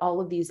doing what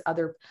all of these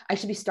other, I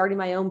should be starting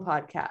my own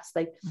podcast.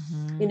 Like,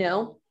 you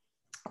know,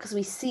 because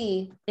we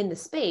see in the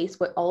space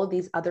what all of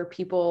these other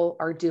people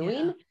are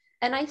doing. Yeah.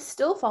 And I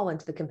still fall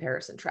into the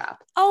comparison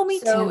trap. Oh, me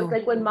too. So it's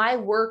like when my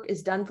work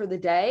is done for the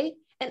day,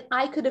 and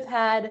I could have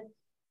had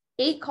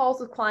 8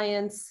 calls with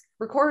clients,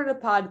 recorded a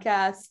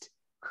podcast,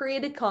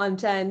 created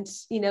content,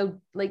 you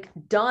know, like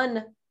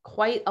done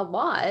quite a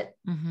lot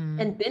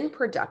and been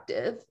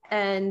productive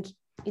and,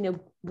 you know,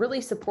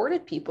 really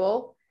supported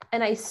people.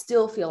 And I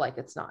still feel like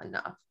it's not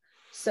enough.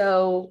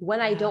 So when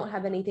I don't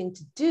have anything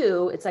to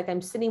do, it's like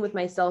I'm sitting with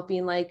myself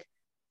being like,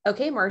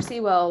 okay, Marcy,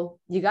 well,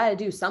 you got to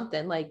do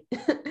something. Like,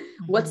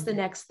 what's the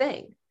next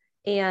thing?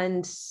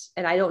 And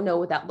I don't know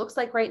what that looks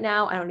like right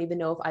now. I don't even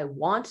know if I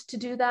want to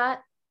do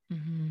that.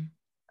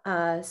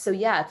 So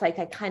yeah, it's like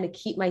I kind of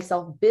keep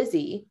myself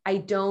busy. I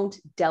don't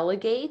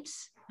delegate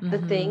the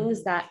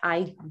things that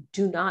I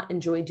do not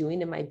enjoy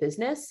doing in my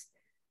business,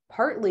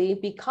 partly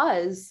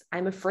because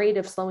I'm afraid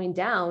of slowing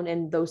down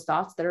and those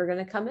thoughts that are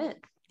going to come in.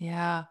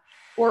 Yeah.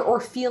 Or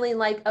feeling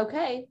like,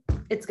 okay,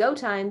 it's go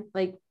time.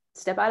 Like,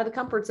 step out of the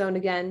comfort zone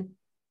again,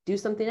 do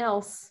something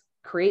else,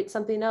 create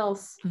something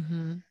else.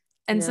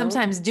 And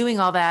sometimes doing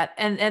all that,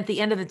 and at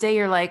the end of the day,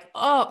 you're like,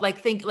 oh,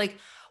 like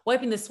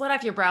wiping the sweat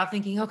off your brow,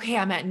 thinking, okay,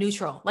 I'm at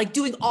neutral, like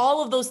doing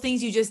all of those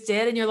things you just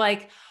did. And you're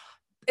like,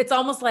 it's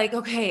almost like,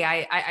 okay,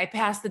 I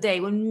passed the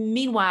day, when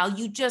meanwhile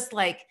you just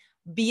like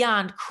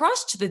beyond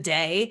crushed the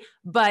day.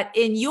 But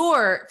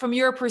from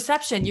your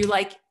perception, you're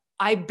like,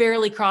 I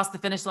barely crossed the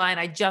finish line.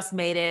 I just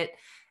made it.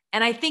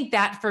 And I think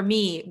that for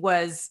me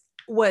was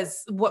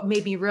what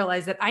made me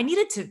realize that I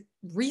needed to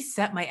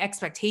reset my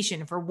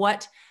expectation for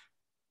what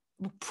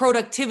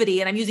productivity,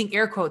 and I'm using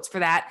air quotes for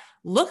that,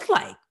 looked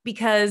like,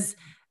 because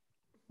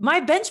my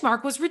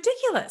benchmark was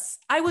ridiculous.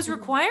 I was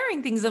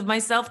requiring things of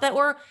myself that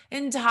were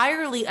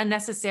entirely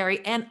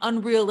unnecessary and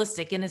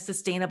unrealistic in a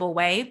sustainable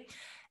way.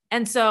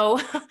 And so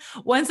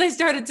once I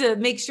started to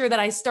make sure that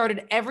I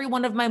started every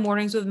one of my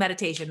mornings with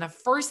meditation, the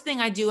first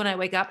thing I do when I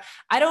wake up,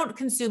 I don't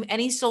consume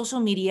any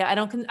social media.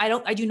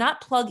 I do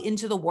not plug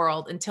into the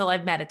world until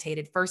I've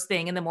meditated first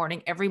thing in the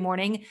morning, every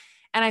morning.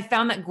 And I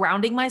found that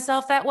grounding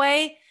myself that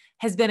way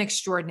has been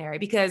extraordinary,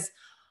 because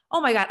oh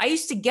my God, I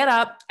used to get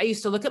up, I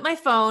used to look at my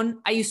phone,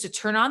 I used to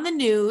turn on the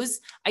news,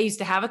 I used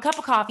to have a cup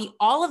of coffee,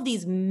 all of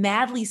these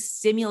madly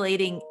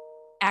stimulating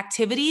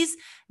activities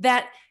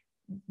that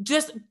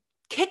just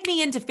kicked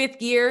me into fifth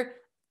gear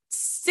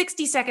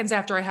 60 seconds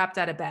after I hopped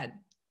out of bed.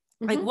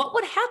 Like, what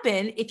would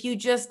happen if you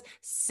just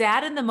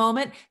sat in the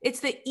moment?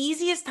 It's the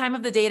easiest time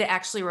of the day to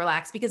actually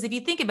relax, because if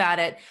you think about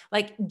it,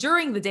 like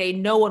during the day,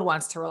 no one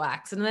wants to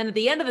relax. And then at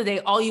the end of the day,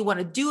 all you want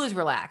to do is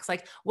relax.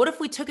 Like, what if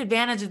we took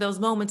advantage of those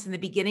moments in the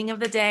beginning of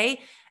the day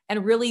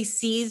and really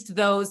seized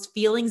those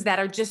feelings that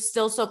are just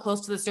still so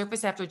close to the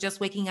surface after just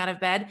waking out of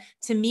bed?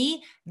 To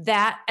me,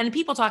 and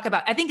people talk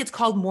about, I think it's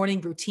called morning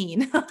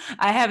routine.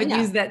 I haven't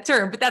used that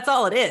term, but that's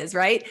all it is,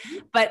 right?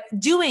 But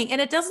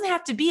and it doesn't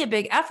have to be a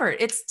big effort.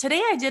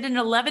 Today I did an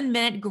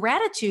 11-minute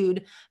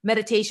gratitude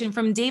meditation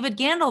from David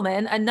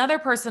Gandelman, another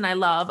person I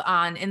love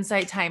on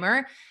Insight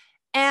Timer.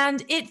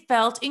 And it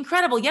felt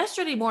incredible.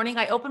 Yesterday morning,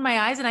 I opened my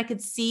eyes and I could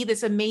see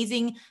this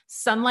amazing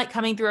sunlight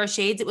coming through our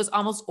shades. It was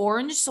almost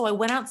orange. So I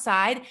went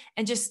outside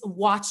and just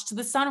watched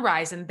the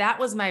sunrise. And that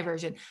was my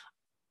version.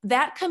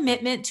 That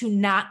commitment to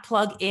not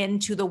plug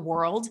into the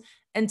world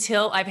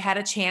until I've had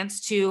a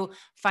chance to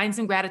find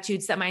some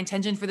gratitude, set my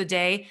intention for the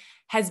day,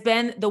 has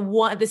been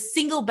the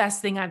single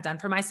best thing I've done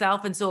for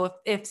myself. And so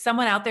if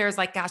someone out there is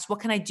like, gosh, what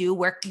can I do?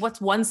 What's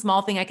one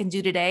small thing I can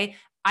do today?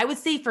 I would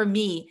say for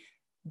me,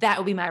 that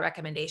would be my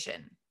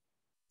recommendation.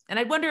 And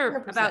I wonder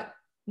 100%. About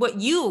what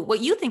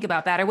you think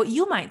about that, or what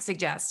you might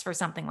suggest for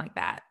something like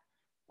that.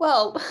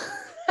 Well,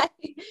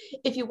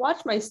 if you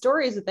watch my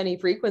stories with any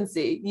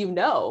frequency,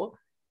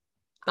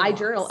 I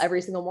journal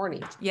every single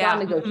morning. Yeah.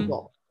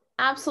 Non-negotiable.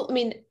 Absolutely. I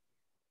mean,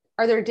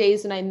 are there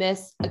days when I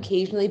miss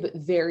occasionally, but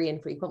very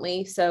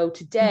infrequently? So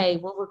today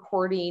we're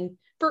recording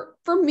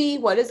for me,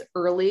 what is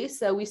early.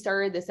 So we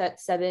started this at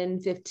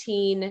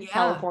 7:15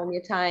 California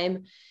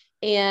time.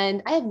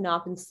 And I have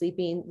not been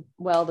sleeping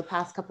well the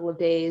past couple of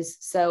days.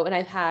 So, and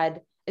I've had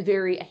a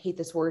I hate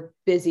this word,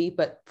 busy,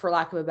 but for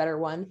lack of a better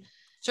one,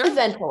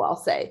 eventful, I'll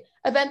say.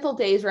 Eventful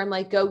days where I'm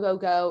like, go, go,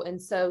 go.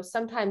 And so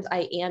sometimes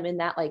I am in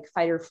that like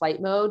fight or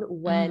flight mode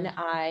when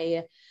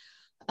or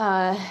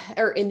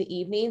in the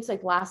evenings.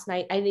 Like last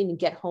night, I didn't even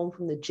get home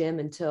from the gym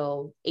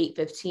until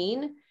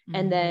 8:15.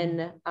 And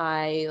then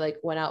I like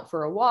went out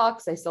for a walk.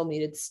 So I still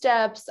needed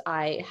steps.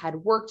 I had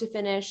work to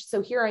finish.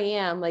 So here I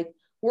am like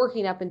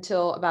working up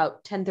until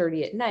about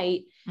 10:30 at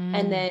night,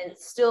 and then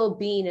still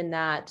being in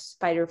that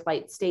fight or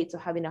flight state. So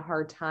having a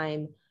hard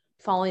time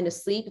falling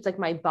asleep. It's like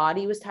my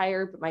body was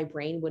tired, but my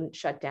brain wouldn't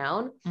shut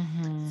down.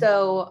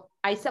 So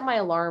I set my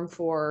alarm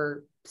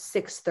for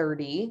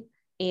 6:30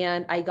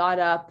 and I got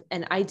up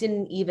and I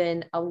didn't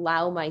even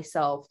allow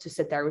myself to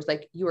sit there. I was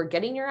like, you are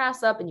getting your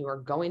ass up and you are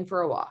going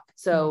for a walk.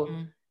 So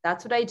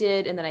that's what I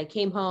did. And then I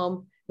came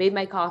home, made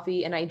my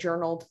coffee, and I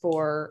journaled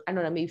for, I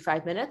don't know, maybe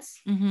 5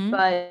 minutes,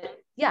 but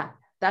yeah,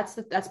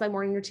 that's my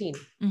morning routine.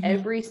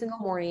 Every single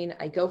morning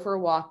I go for a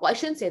walk. Well, I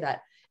shouldn't say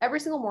that. Every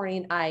single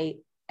morning I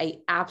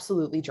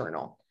absolutely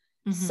journal.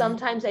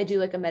 Sometimes I do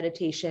like a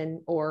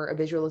meditation or a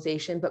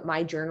visualization, but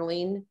my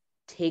journaling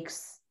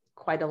takes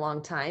quite a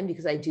long time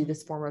because I do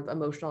this form of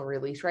emotional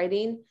release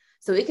writing.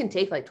 So it can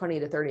take like 20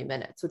 to 30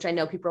 minutes, which I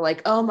know people are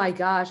like, oh my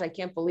gosh, I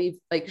can't believe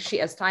like she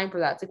has time for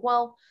that. It's like,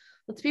 well,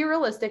 let's be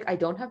realistic. I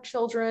don't have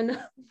children,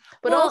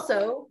 but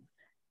also,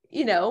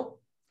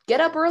 get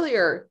up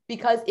earlier,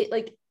 because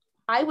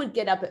I would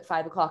get up at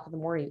 5 o'clock in the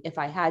morning if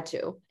I had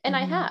to. And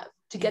I have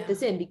to get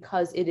this in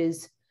because it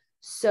is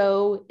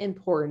so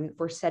important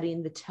for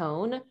setting the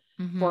tone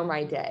for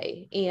my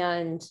day.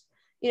 And,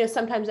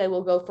 sometimes I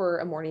will go for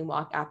a morning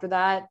walk after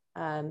that.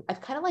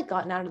 I've kind of like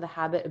gotten out of the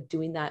habit of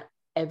doing that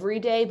every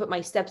day, but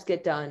my steps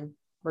get done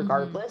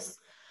regardless.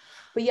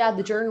 But yeah,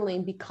 the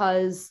journaling,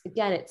 because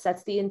again, it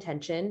sets the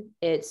intention.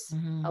 It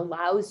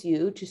allows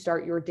you to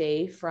start your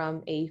day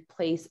from a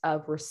place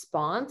of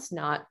response,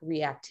 not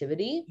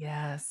reactivity.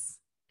 Yes.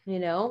 You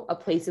know, a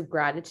place of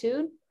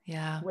gratitude.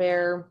 Yeah.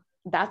 Where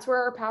that's where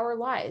our power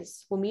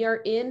lies. When we are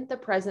in the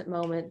present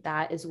moment,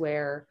 that is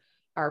where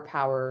our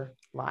power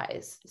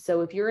lies.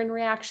 So if you're in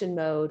reaction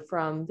mode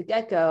from the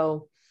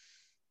get-go,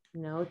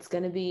 you know, it's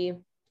going to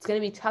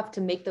be tough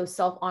to make those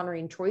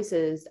self-honoring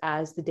choices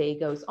as the day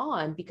goes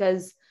on,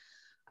 because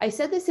I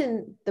said this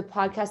in the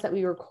podcast that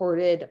we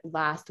recorded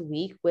last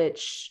week,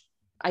 which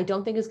I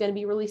don't think is going to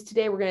be released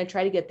today. We're going to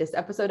try to get this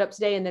episode up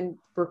today and then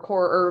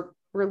record or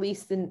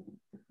release the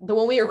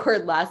one we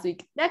recorded last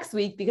week next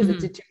week, because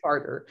it's a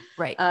two-parter.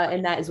 Right.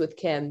 And that is with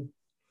Kim.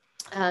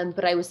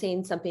 But I was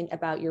saying something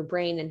about your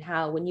brain and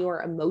how when you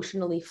are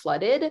emotionally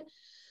flooded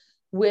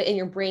and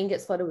your brain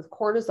gets flooded with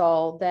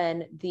cortisol,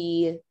 then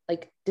the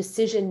like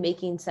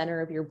decision-making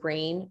center of your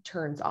brain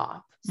turns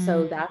off.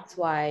 So that's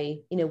why,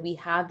 you know, we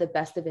have the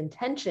best of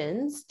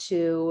intentions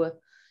to,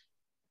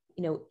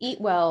 you know, eat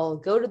well,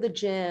 go to the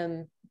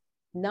gym,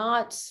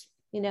 not,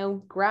 you know,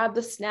 grab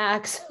the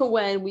snacks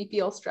when we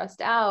feel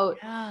stressed out,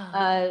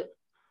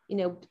 you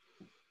know,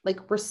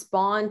 like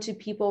respond to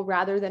people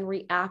rather than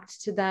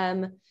react to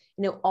them,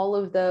 you know, all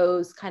of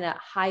those kind of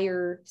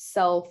higher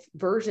self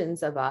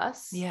versions of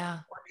us,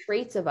 or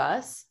traits of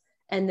us.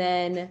 And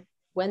then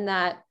when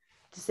that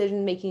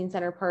decision-making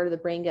center part of the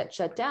brain gets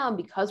shut down,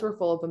 because we're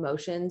full of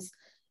emotions,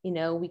 you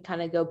know, we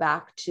kind of go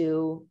back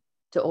to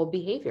old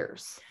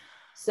behaviors.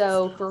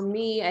 So for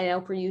me, I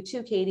know for you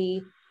too,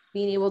 Katie,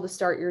 being able to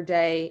start your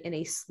day in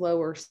a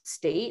slower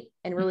state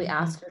and really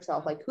ask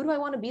yourself, like, who do I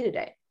want to be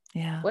today?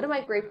 Yeah. What am I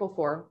grateful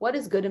for? What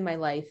is good in my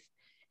life?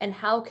 And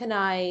how can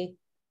I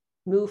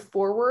move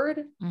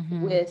forward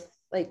with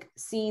like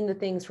seeing the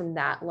things from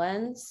that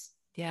lens,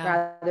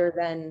 rather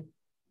than,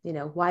 you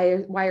know,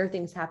 why are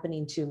things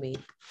happening to me?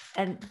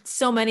 And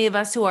so many of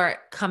us who are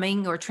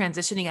coming or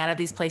transitioning out of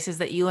these places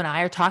that you and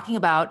I are talking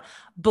about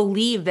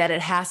believe that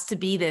it has to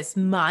be this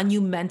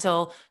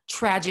monumental,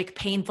 tragic,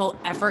 painful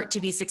effort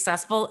to be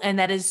successful. And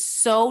that is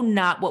so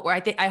not what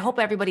I hope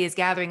everybody is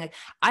gathering. Like,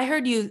 I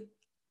heard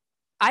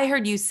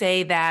you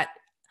say that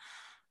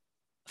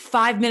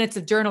 5 minutes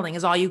of journaling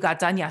is all you got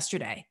done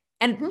yesterday.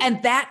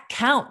 And that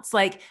counts,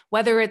 like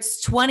whether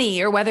it's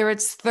 20 or whether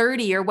it's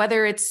 30 or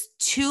whether it's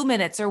 2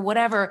 minutes or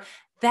whatever,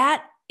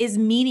 that is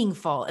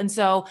meaningful. And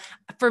so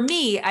for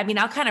me, I mean,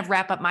 I'll kind of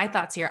wrap up my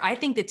thoughts here. I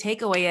think the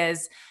takeaway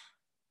is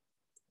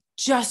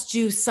just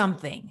do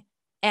something,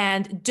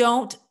 and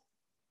don't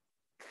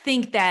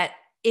think that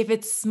if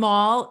it's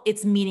small,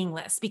 it's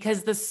meaningless,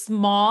 because the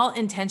small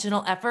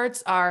intentional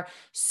efforts are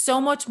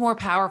so much more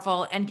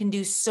powerful and can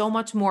do so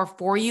much more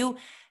for you.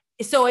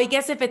 So I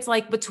guess if it's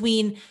like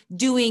between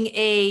doing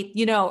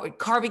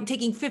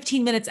taking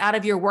 15 minutes out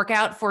of your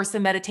workout for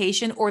some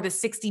meditation or the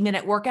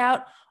 60-minute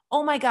workout,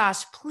 oh my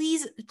gosh,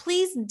 please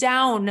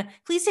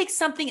take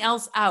something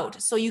else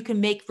out so you can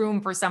make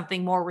room for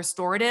something more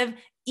restorative,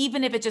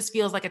 even if it just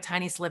feels like a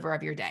tiny sliver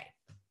of your day.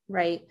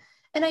 Right.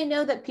 And I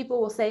know that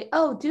people will say,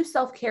 oh, do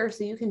self-care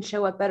so you can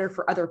show up better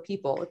for other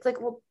people. It's like,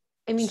 well,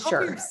 I mean,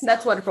 sure,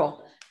 that's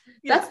wonderful.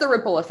 Yeah. That's the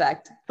ripple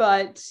effect,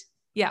 but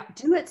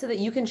do it so that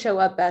you can show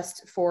up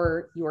best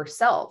for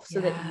yourself, so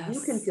that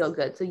you can feel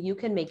good, so you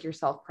can make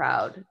yourself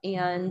proud.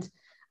 And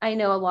I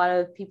know a lot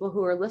of people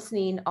who are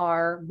listening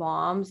are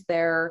moms.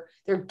 They're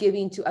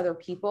giving to other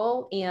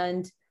people.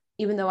 And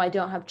even though I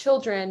don't have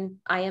children,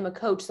 I am a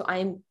coach. So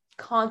I'm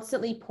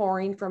constantly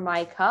pouring from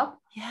my cup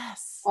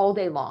all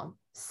day long,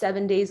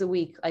 7 days a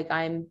week. Like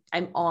I'm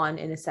on,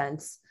 in a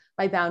sense.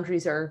 My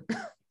boundaries are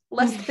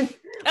less than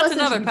that's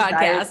another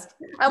podcast.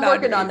 I'm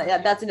working on that. Yeah,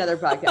 that's another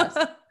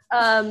podcast.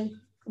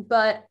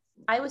 But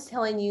I was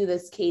telling you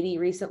this, Katie,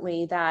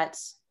 recently, that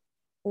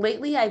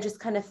lately I just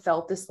kind of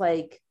felt this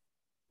like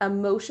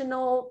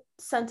emotional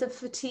sense of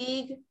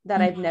fatigue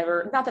that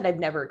not that I've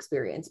never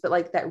experienced, but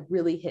like that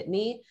really hit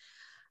me.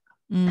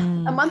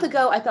 A month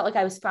ago, I felt like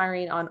I was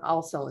firing on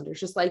all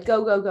cylinders, just like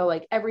go, go, go,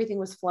 like everything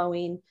was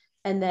flowing.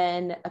 And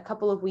then a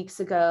couple of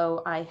weeks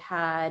ago, I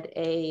had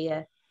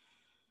a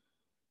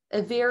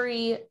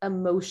very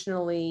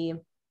emotionally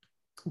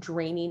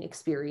draining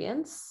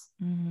experience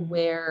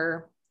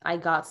where I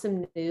got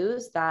some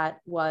news that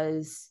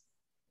was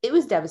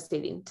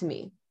devastating to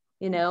me,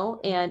 you know,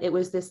 and it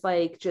was this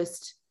like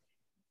just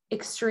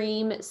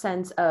extreme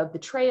sense of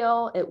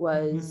betrayal. It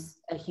was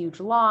a huge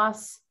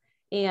loss,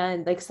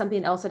 and like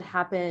something else had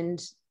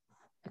happened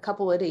a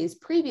couple of days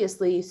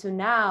previously. So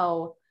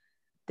now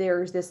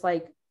there's this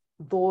like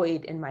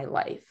void in my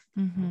life.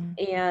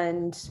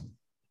 And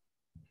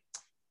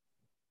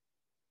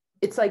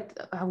it's like,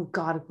 oh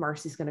God,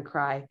 Marcy's going to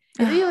cry.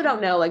 If you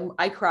don't know, like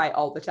I cry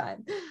all the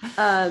time.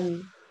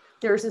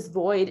 There's this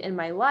void in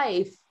my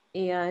life,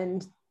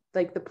 and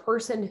like the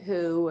person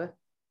who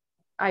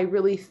I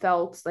really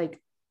felt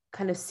like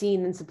kind of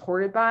seen and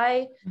supported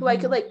by, who I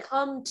could like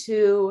come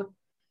to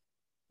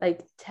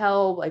like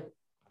tell like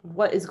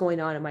what is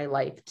going on in my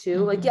life too.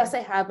 Like, yes,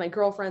 I have my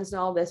girlfriends and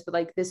all this, but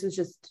like, this was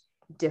just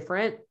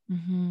different.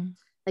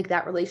 like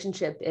that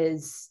relationship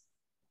is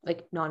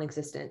like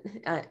non-existent,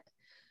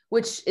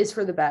 which is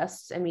for the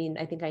best. I mean,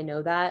 I think I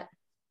know that,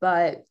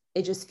 but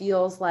it just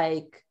feels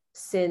like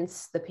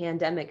since the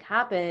pandemic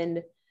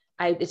happened,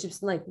 it's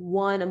just like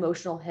one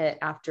emotional hit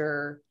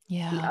after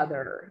the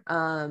other.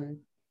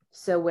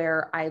 So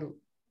where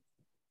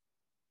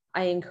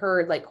I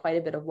incurred like quite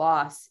a bit of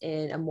loss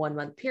in a 1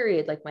 month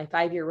period. Like my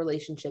 5-year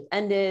relationship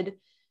ended.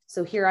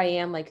 So here I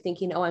am like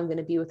thinking, oh, I'm going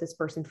to be with this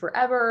person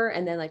forever.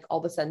 And then like all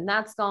of a sudden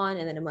that's gone.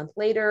 And then a month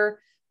later,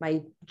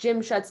 my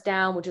gym shuts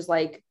down, which is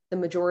like the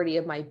majority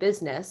of my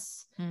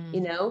business,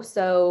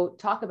 So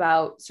talk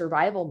about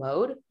survival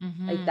mode.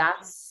 Like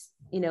that's,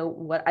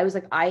 what I was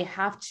like, I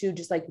have to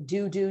just like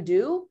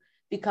do,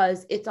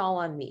 because it's all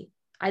on me.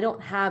 I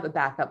don't have a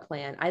backup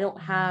plan. I don't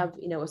have,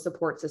 a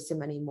support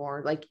system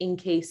anymore, like in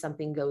case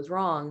something goes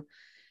wrong.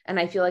 And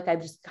I feel like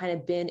I've just kind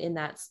of been in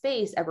that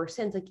space ever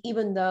since, like,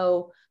 even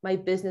though my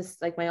business,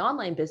 like my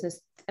online business,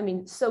 I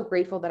mean, so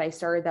grateful that I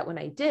started that when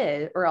I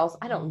did, or else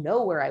I don't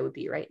know where I would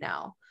be right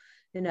now.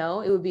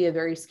 It would be a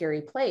very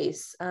scary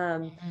place.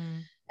 And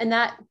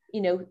that,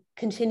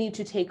 continued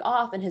to take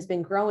off and has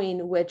been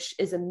growing, which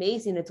is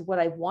amazing. It's what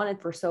I've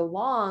wanted for so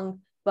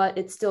long, but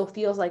it still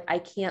feels like I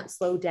can't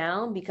slow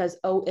down because,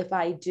 if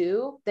I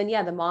do, then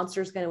the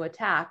monster's going to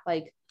attack,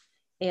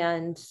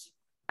 and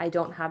I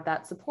don't have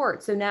that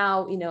support. So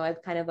now,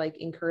 I've kind of like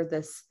incurred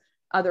this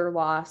other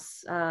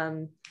loss.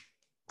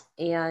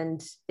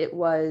 And it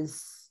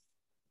was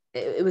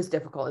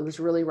difficult. It was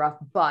really rough.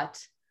 But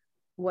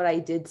what I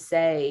did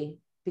say,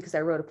 because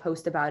I wrote a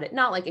post about it,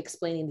 not like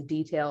explaining the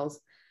details,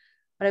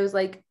 but I was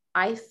like,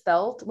 I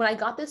felt when I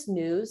got this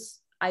news,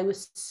 I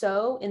was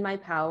so in my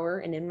power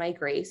and in my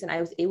grace, and I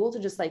was able to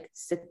just like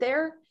sit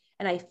there,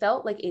 and I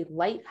felt like a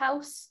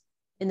lighthouse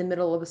in the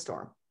middle of a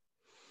storm,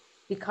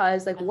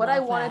 because like what I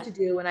wanted to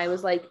do when I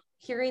was like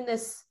hearing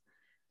this,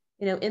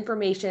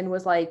 information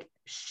was like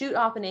shoot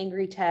off an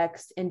angry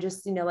text and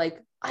just, like,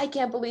 I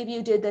can't believe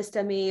you did this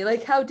to me.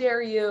 Like, how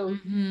dare you?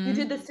 You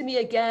did this to me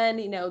again,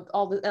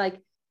 all the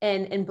like,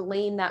 and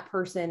blame that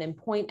person and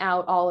point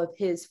out all of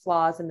his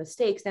flaws and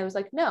mistakes. And I was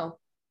like, no,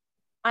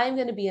 I'm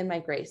going to be in my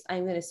grace.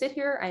 I'm going to sit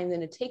here. I'm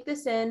going to take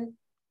this in,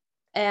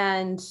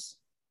 and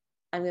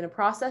I'm going to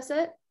process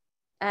it.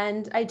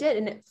 And I did.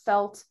 And it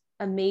felt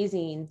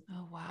amazing.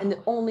 Oh, wow. And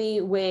the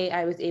only way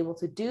I was able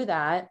to do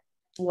that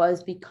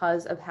was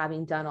because of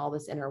having done all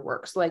this inner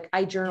work. So like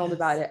I journaled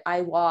about it.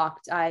 I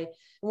walked,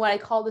 what I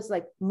call this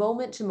like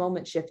moment to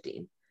moment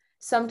shifting.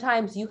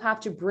 Sometimes you have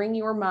to bring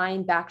your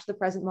mind back to the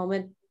present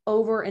moment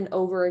over and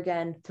over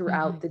again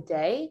throughout the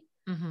day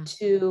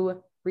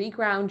to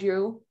reground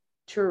you,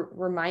 to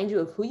remind you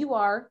of who you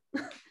are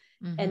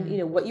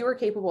and, what you are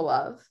capable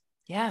of.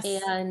 Yes.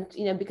 And,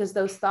 because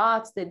those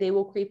thoughts that they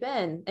will creep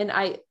in. And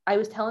I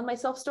was telling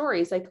myself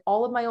stories, like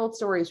all of my old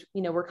stories,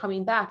 were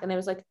coming back. And I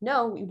was like,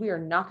 no, we are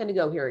not going to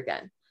go here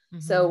again.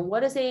 So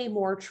what is a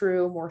more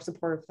true, more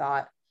supportive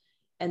thought?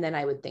 And then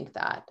I would think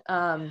that,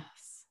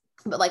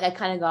 but like, I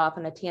kind of got off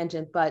on a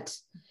tangent, but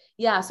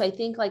yeah. So I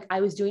think like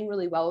I was doing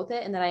really well with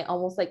it. And then I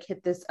almost like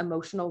hit this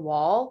emotional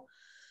wall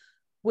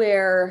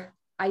where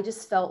I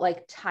just felt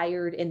like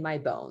tired in my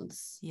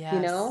bones,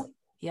 Yes.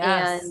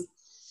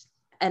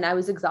 And I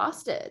was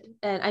exhausted,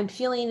 and I'm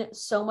feeling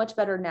so much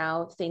better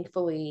now,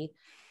 thankfully.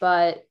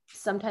 But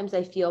sometimes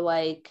I feel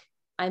like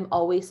I'm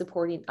always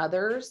supporting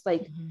others.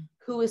 Like,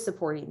 who is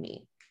supporting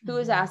me? Who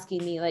is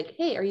asking me like,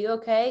 hey, are you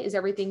okay? Is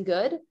everything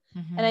good?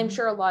 And I'm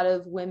sure a lot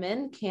of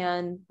women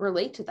can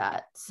relate to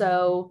that.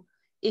 So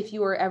if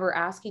you are ever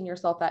asking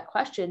yourself that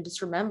question,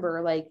 just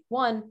remember, like,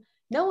 one,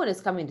 no one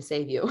is coming to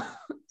save you.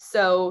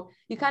 So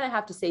you kind of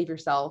have to save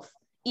yourself.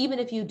 Even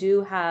if you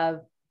do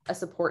have a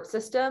support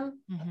system,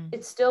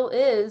 it still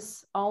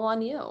is all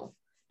on you,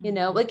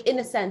 like in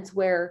a sense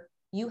where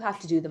you have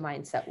to do the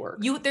mindset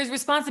work. There's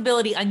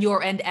responsibility on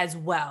your end as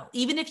well.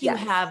 Even if you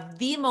have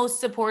the most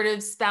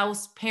supportive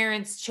spouse,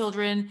 parents,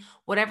 children,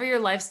 whatever your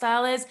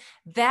lifestyle is,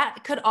 that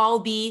could all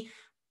be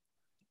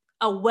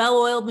a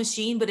well-oiled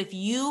machine. But if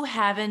you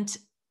haven't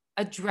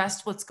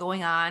addressed what's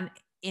going on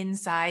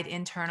inside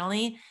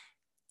internally,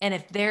 and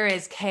if there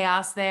is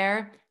chaos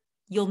there,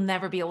 you'll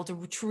never be able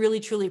to truly,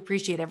 truly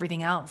appreciate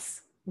everything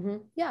else.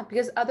 Yeah,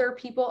 because other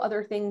people,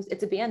 other things,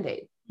 it's a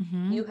Band-Aid.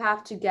 You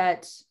have to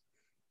get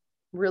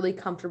really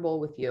comfortable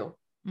with you.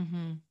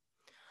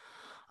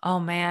 Oh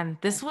man,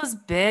 this was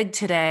big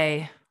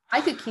today.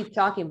 I could keep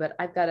talking, but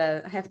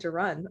I have to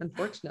run,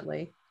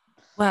 unfortunately.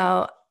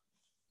 Well,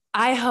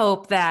 I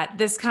hope that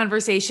this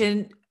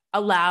conversation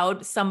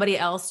allowed somebody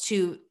else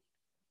to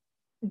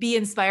be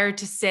inspired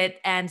to sit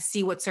and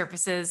see what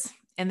surfaces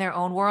in their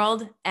own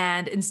world.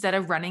 And instead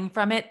of running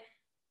from it,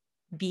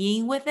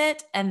 being with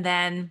it, and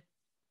then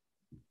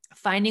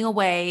finding a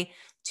way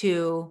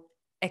to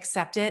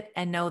accept it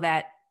and know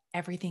that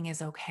everything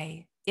is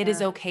okay. It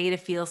is okay to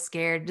feel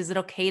scared. Is it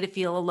okay to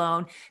feel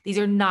alone? These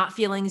are not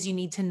feelings you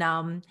need to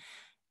numb.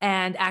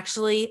 And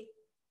actually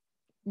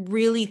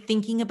really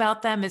thinking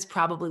about them is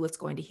probably what's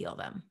going to heal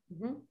them.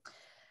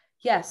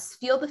 Yes.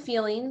 Feel the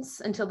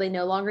feelings until they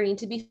no longer need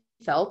to be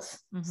felt.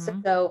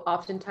 So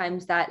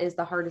oftentimes that is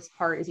the hardest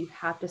part, is you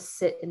have to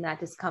sit in that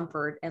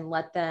discomfort and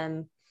let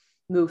them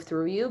move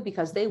through you,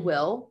 because they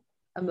will.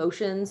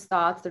 Emotions,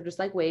 thoughts, they're just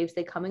like waves.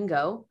 They come and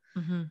go,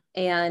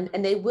 and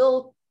they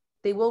will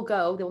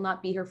go. They will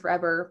not be here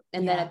forever.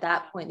 And then at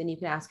that point, then you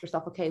can ask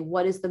yourself, okay,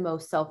 what is the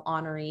most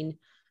self-honoring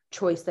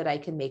choice that I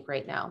can make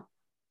right now?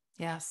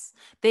 Yes,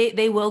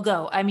 they will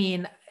go. I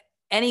mean,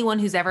 anyone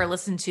who's ever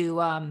listened to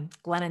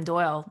Glennon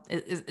Doyle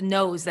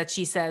knows that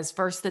she says,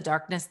 first the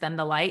darkness, then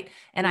the light.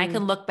 And I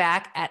can look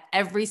back at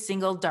every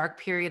single dark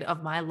period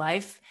of my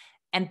life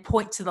and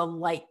point to the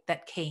light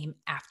that came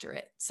after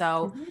it.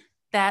 So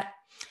that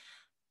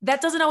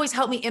doesn't always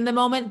help me in the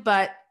moment,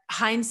 but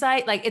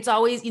hindsight, like it's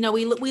always,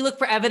 we look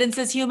for evidence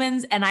as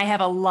humans. And I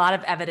have a lot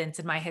of evidence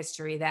in my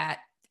history that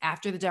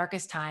after the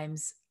darkest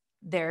times,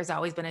 there's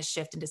always been a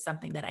shift into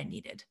something that I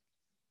needed.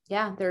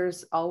 Yeah,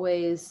 there's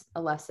always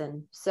a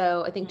lesson.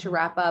 So I think to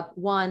wrap up,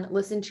 1,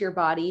 listen to your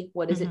body.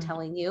 What is it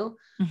telling you?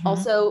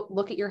 Also,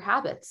 look at your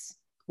habits.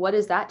 What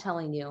is that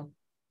telling you?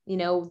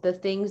 The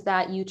things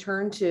that you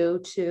turn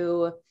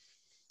to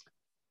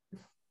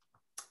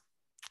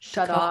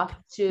shut off,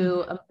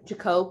 to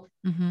cope,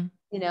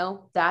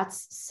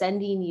 that's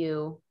sending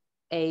you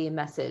a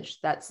message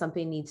that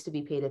something needs to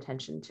be paid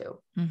attention to.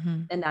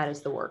 And that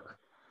is the work.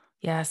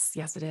 Yes,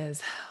 it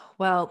is.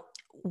 Well,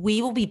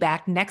 we will be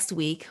back next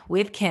week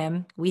with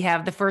Kim. We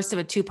have the first of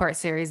a 2-part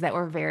series that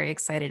we're very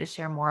excited to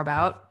share more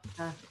about.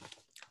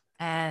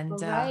 And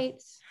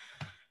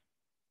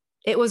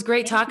it was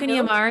great talking to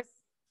you, Mars.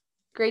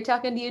 Great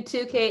talking to you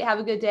too, Kate. Have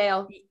a good day.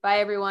 Bye,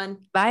 everyone.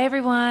 Bye,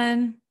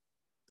 everyone.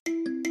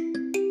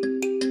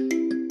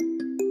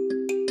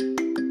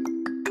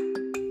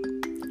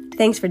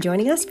 Thanks for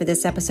joining us for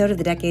this episode of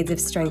the Decades of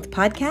Strength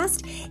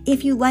podcast.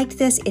 If you liked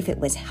this, if it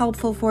was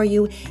helpful for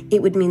you,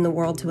 it would mean the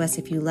world to us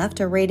if you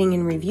left a rating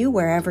and review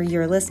wherever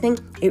you're listening.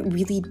 It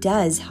really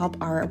does help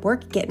our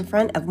work get in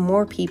front of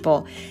more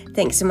people.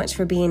 Thanks so much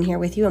for being here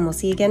with you, and we'll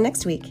see you again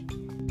next week.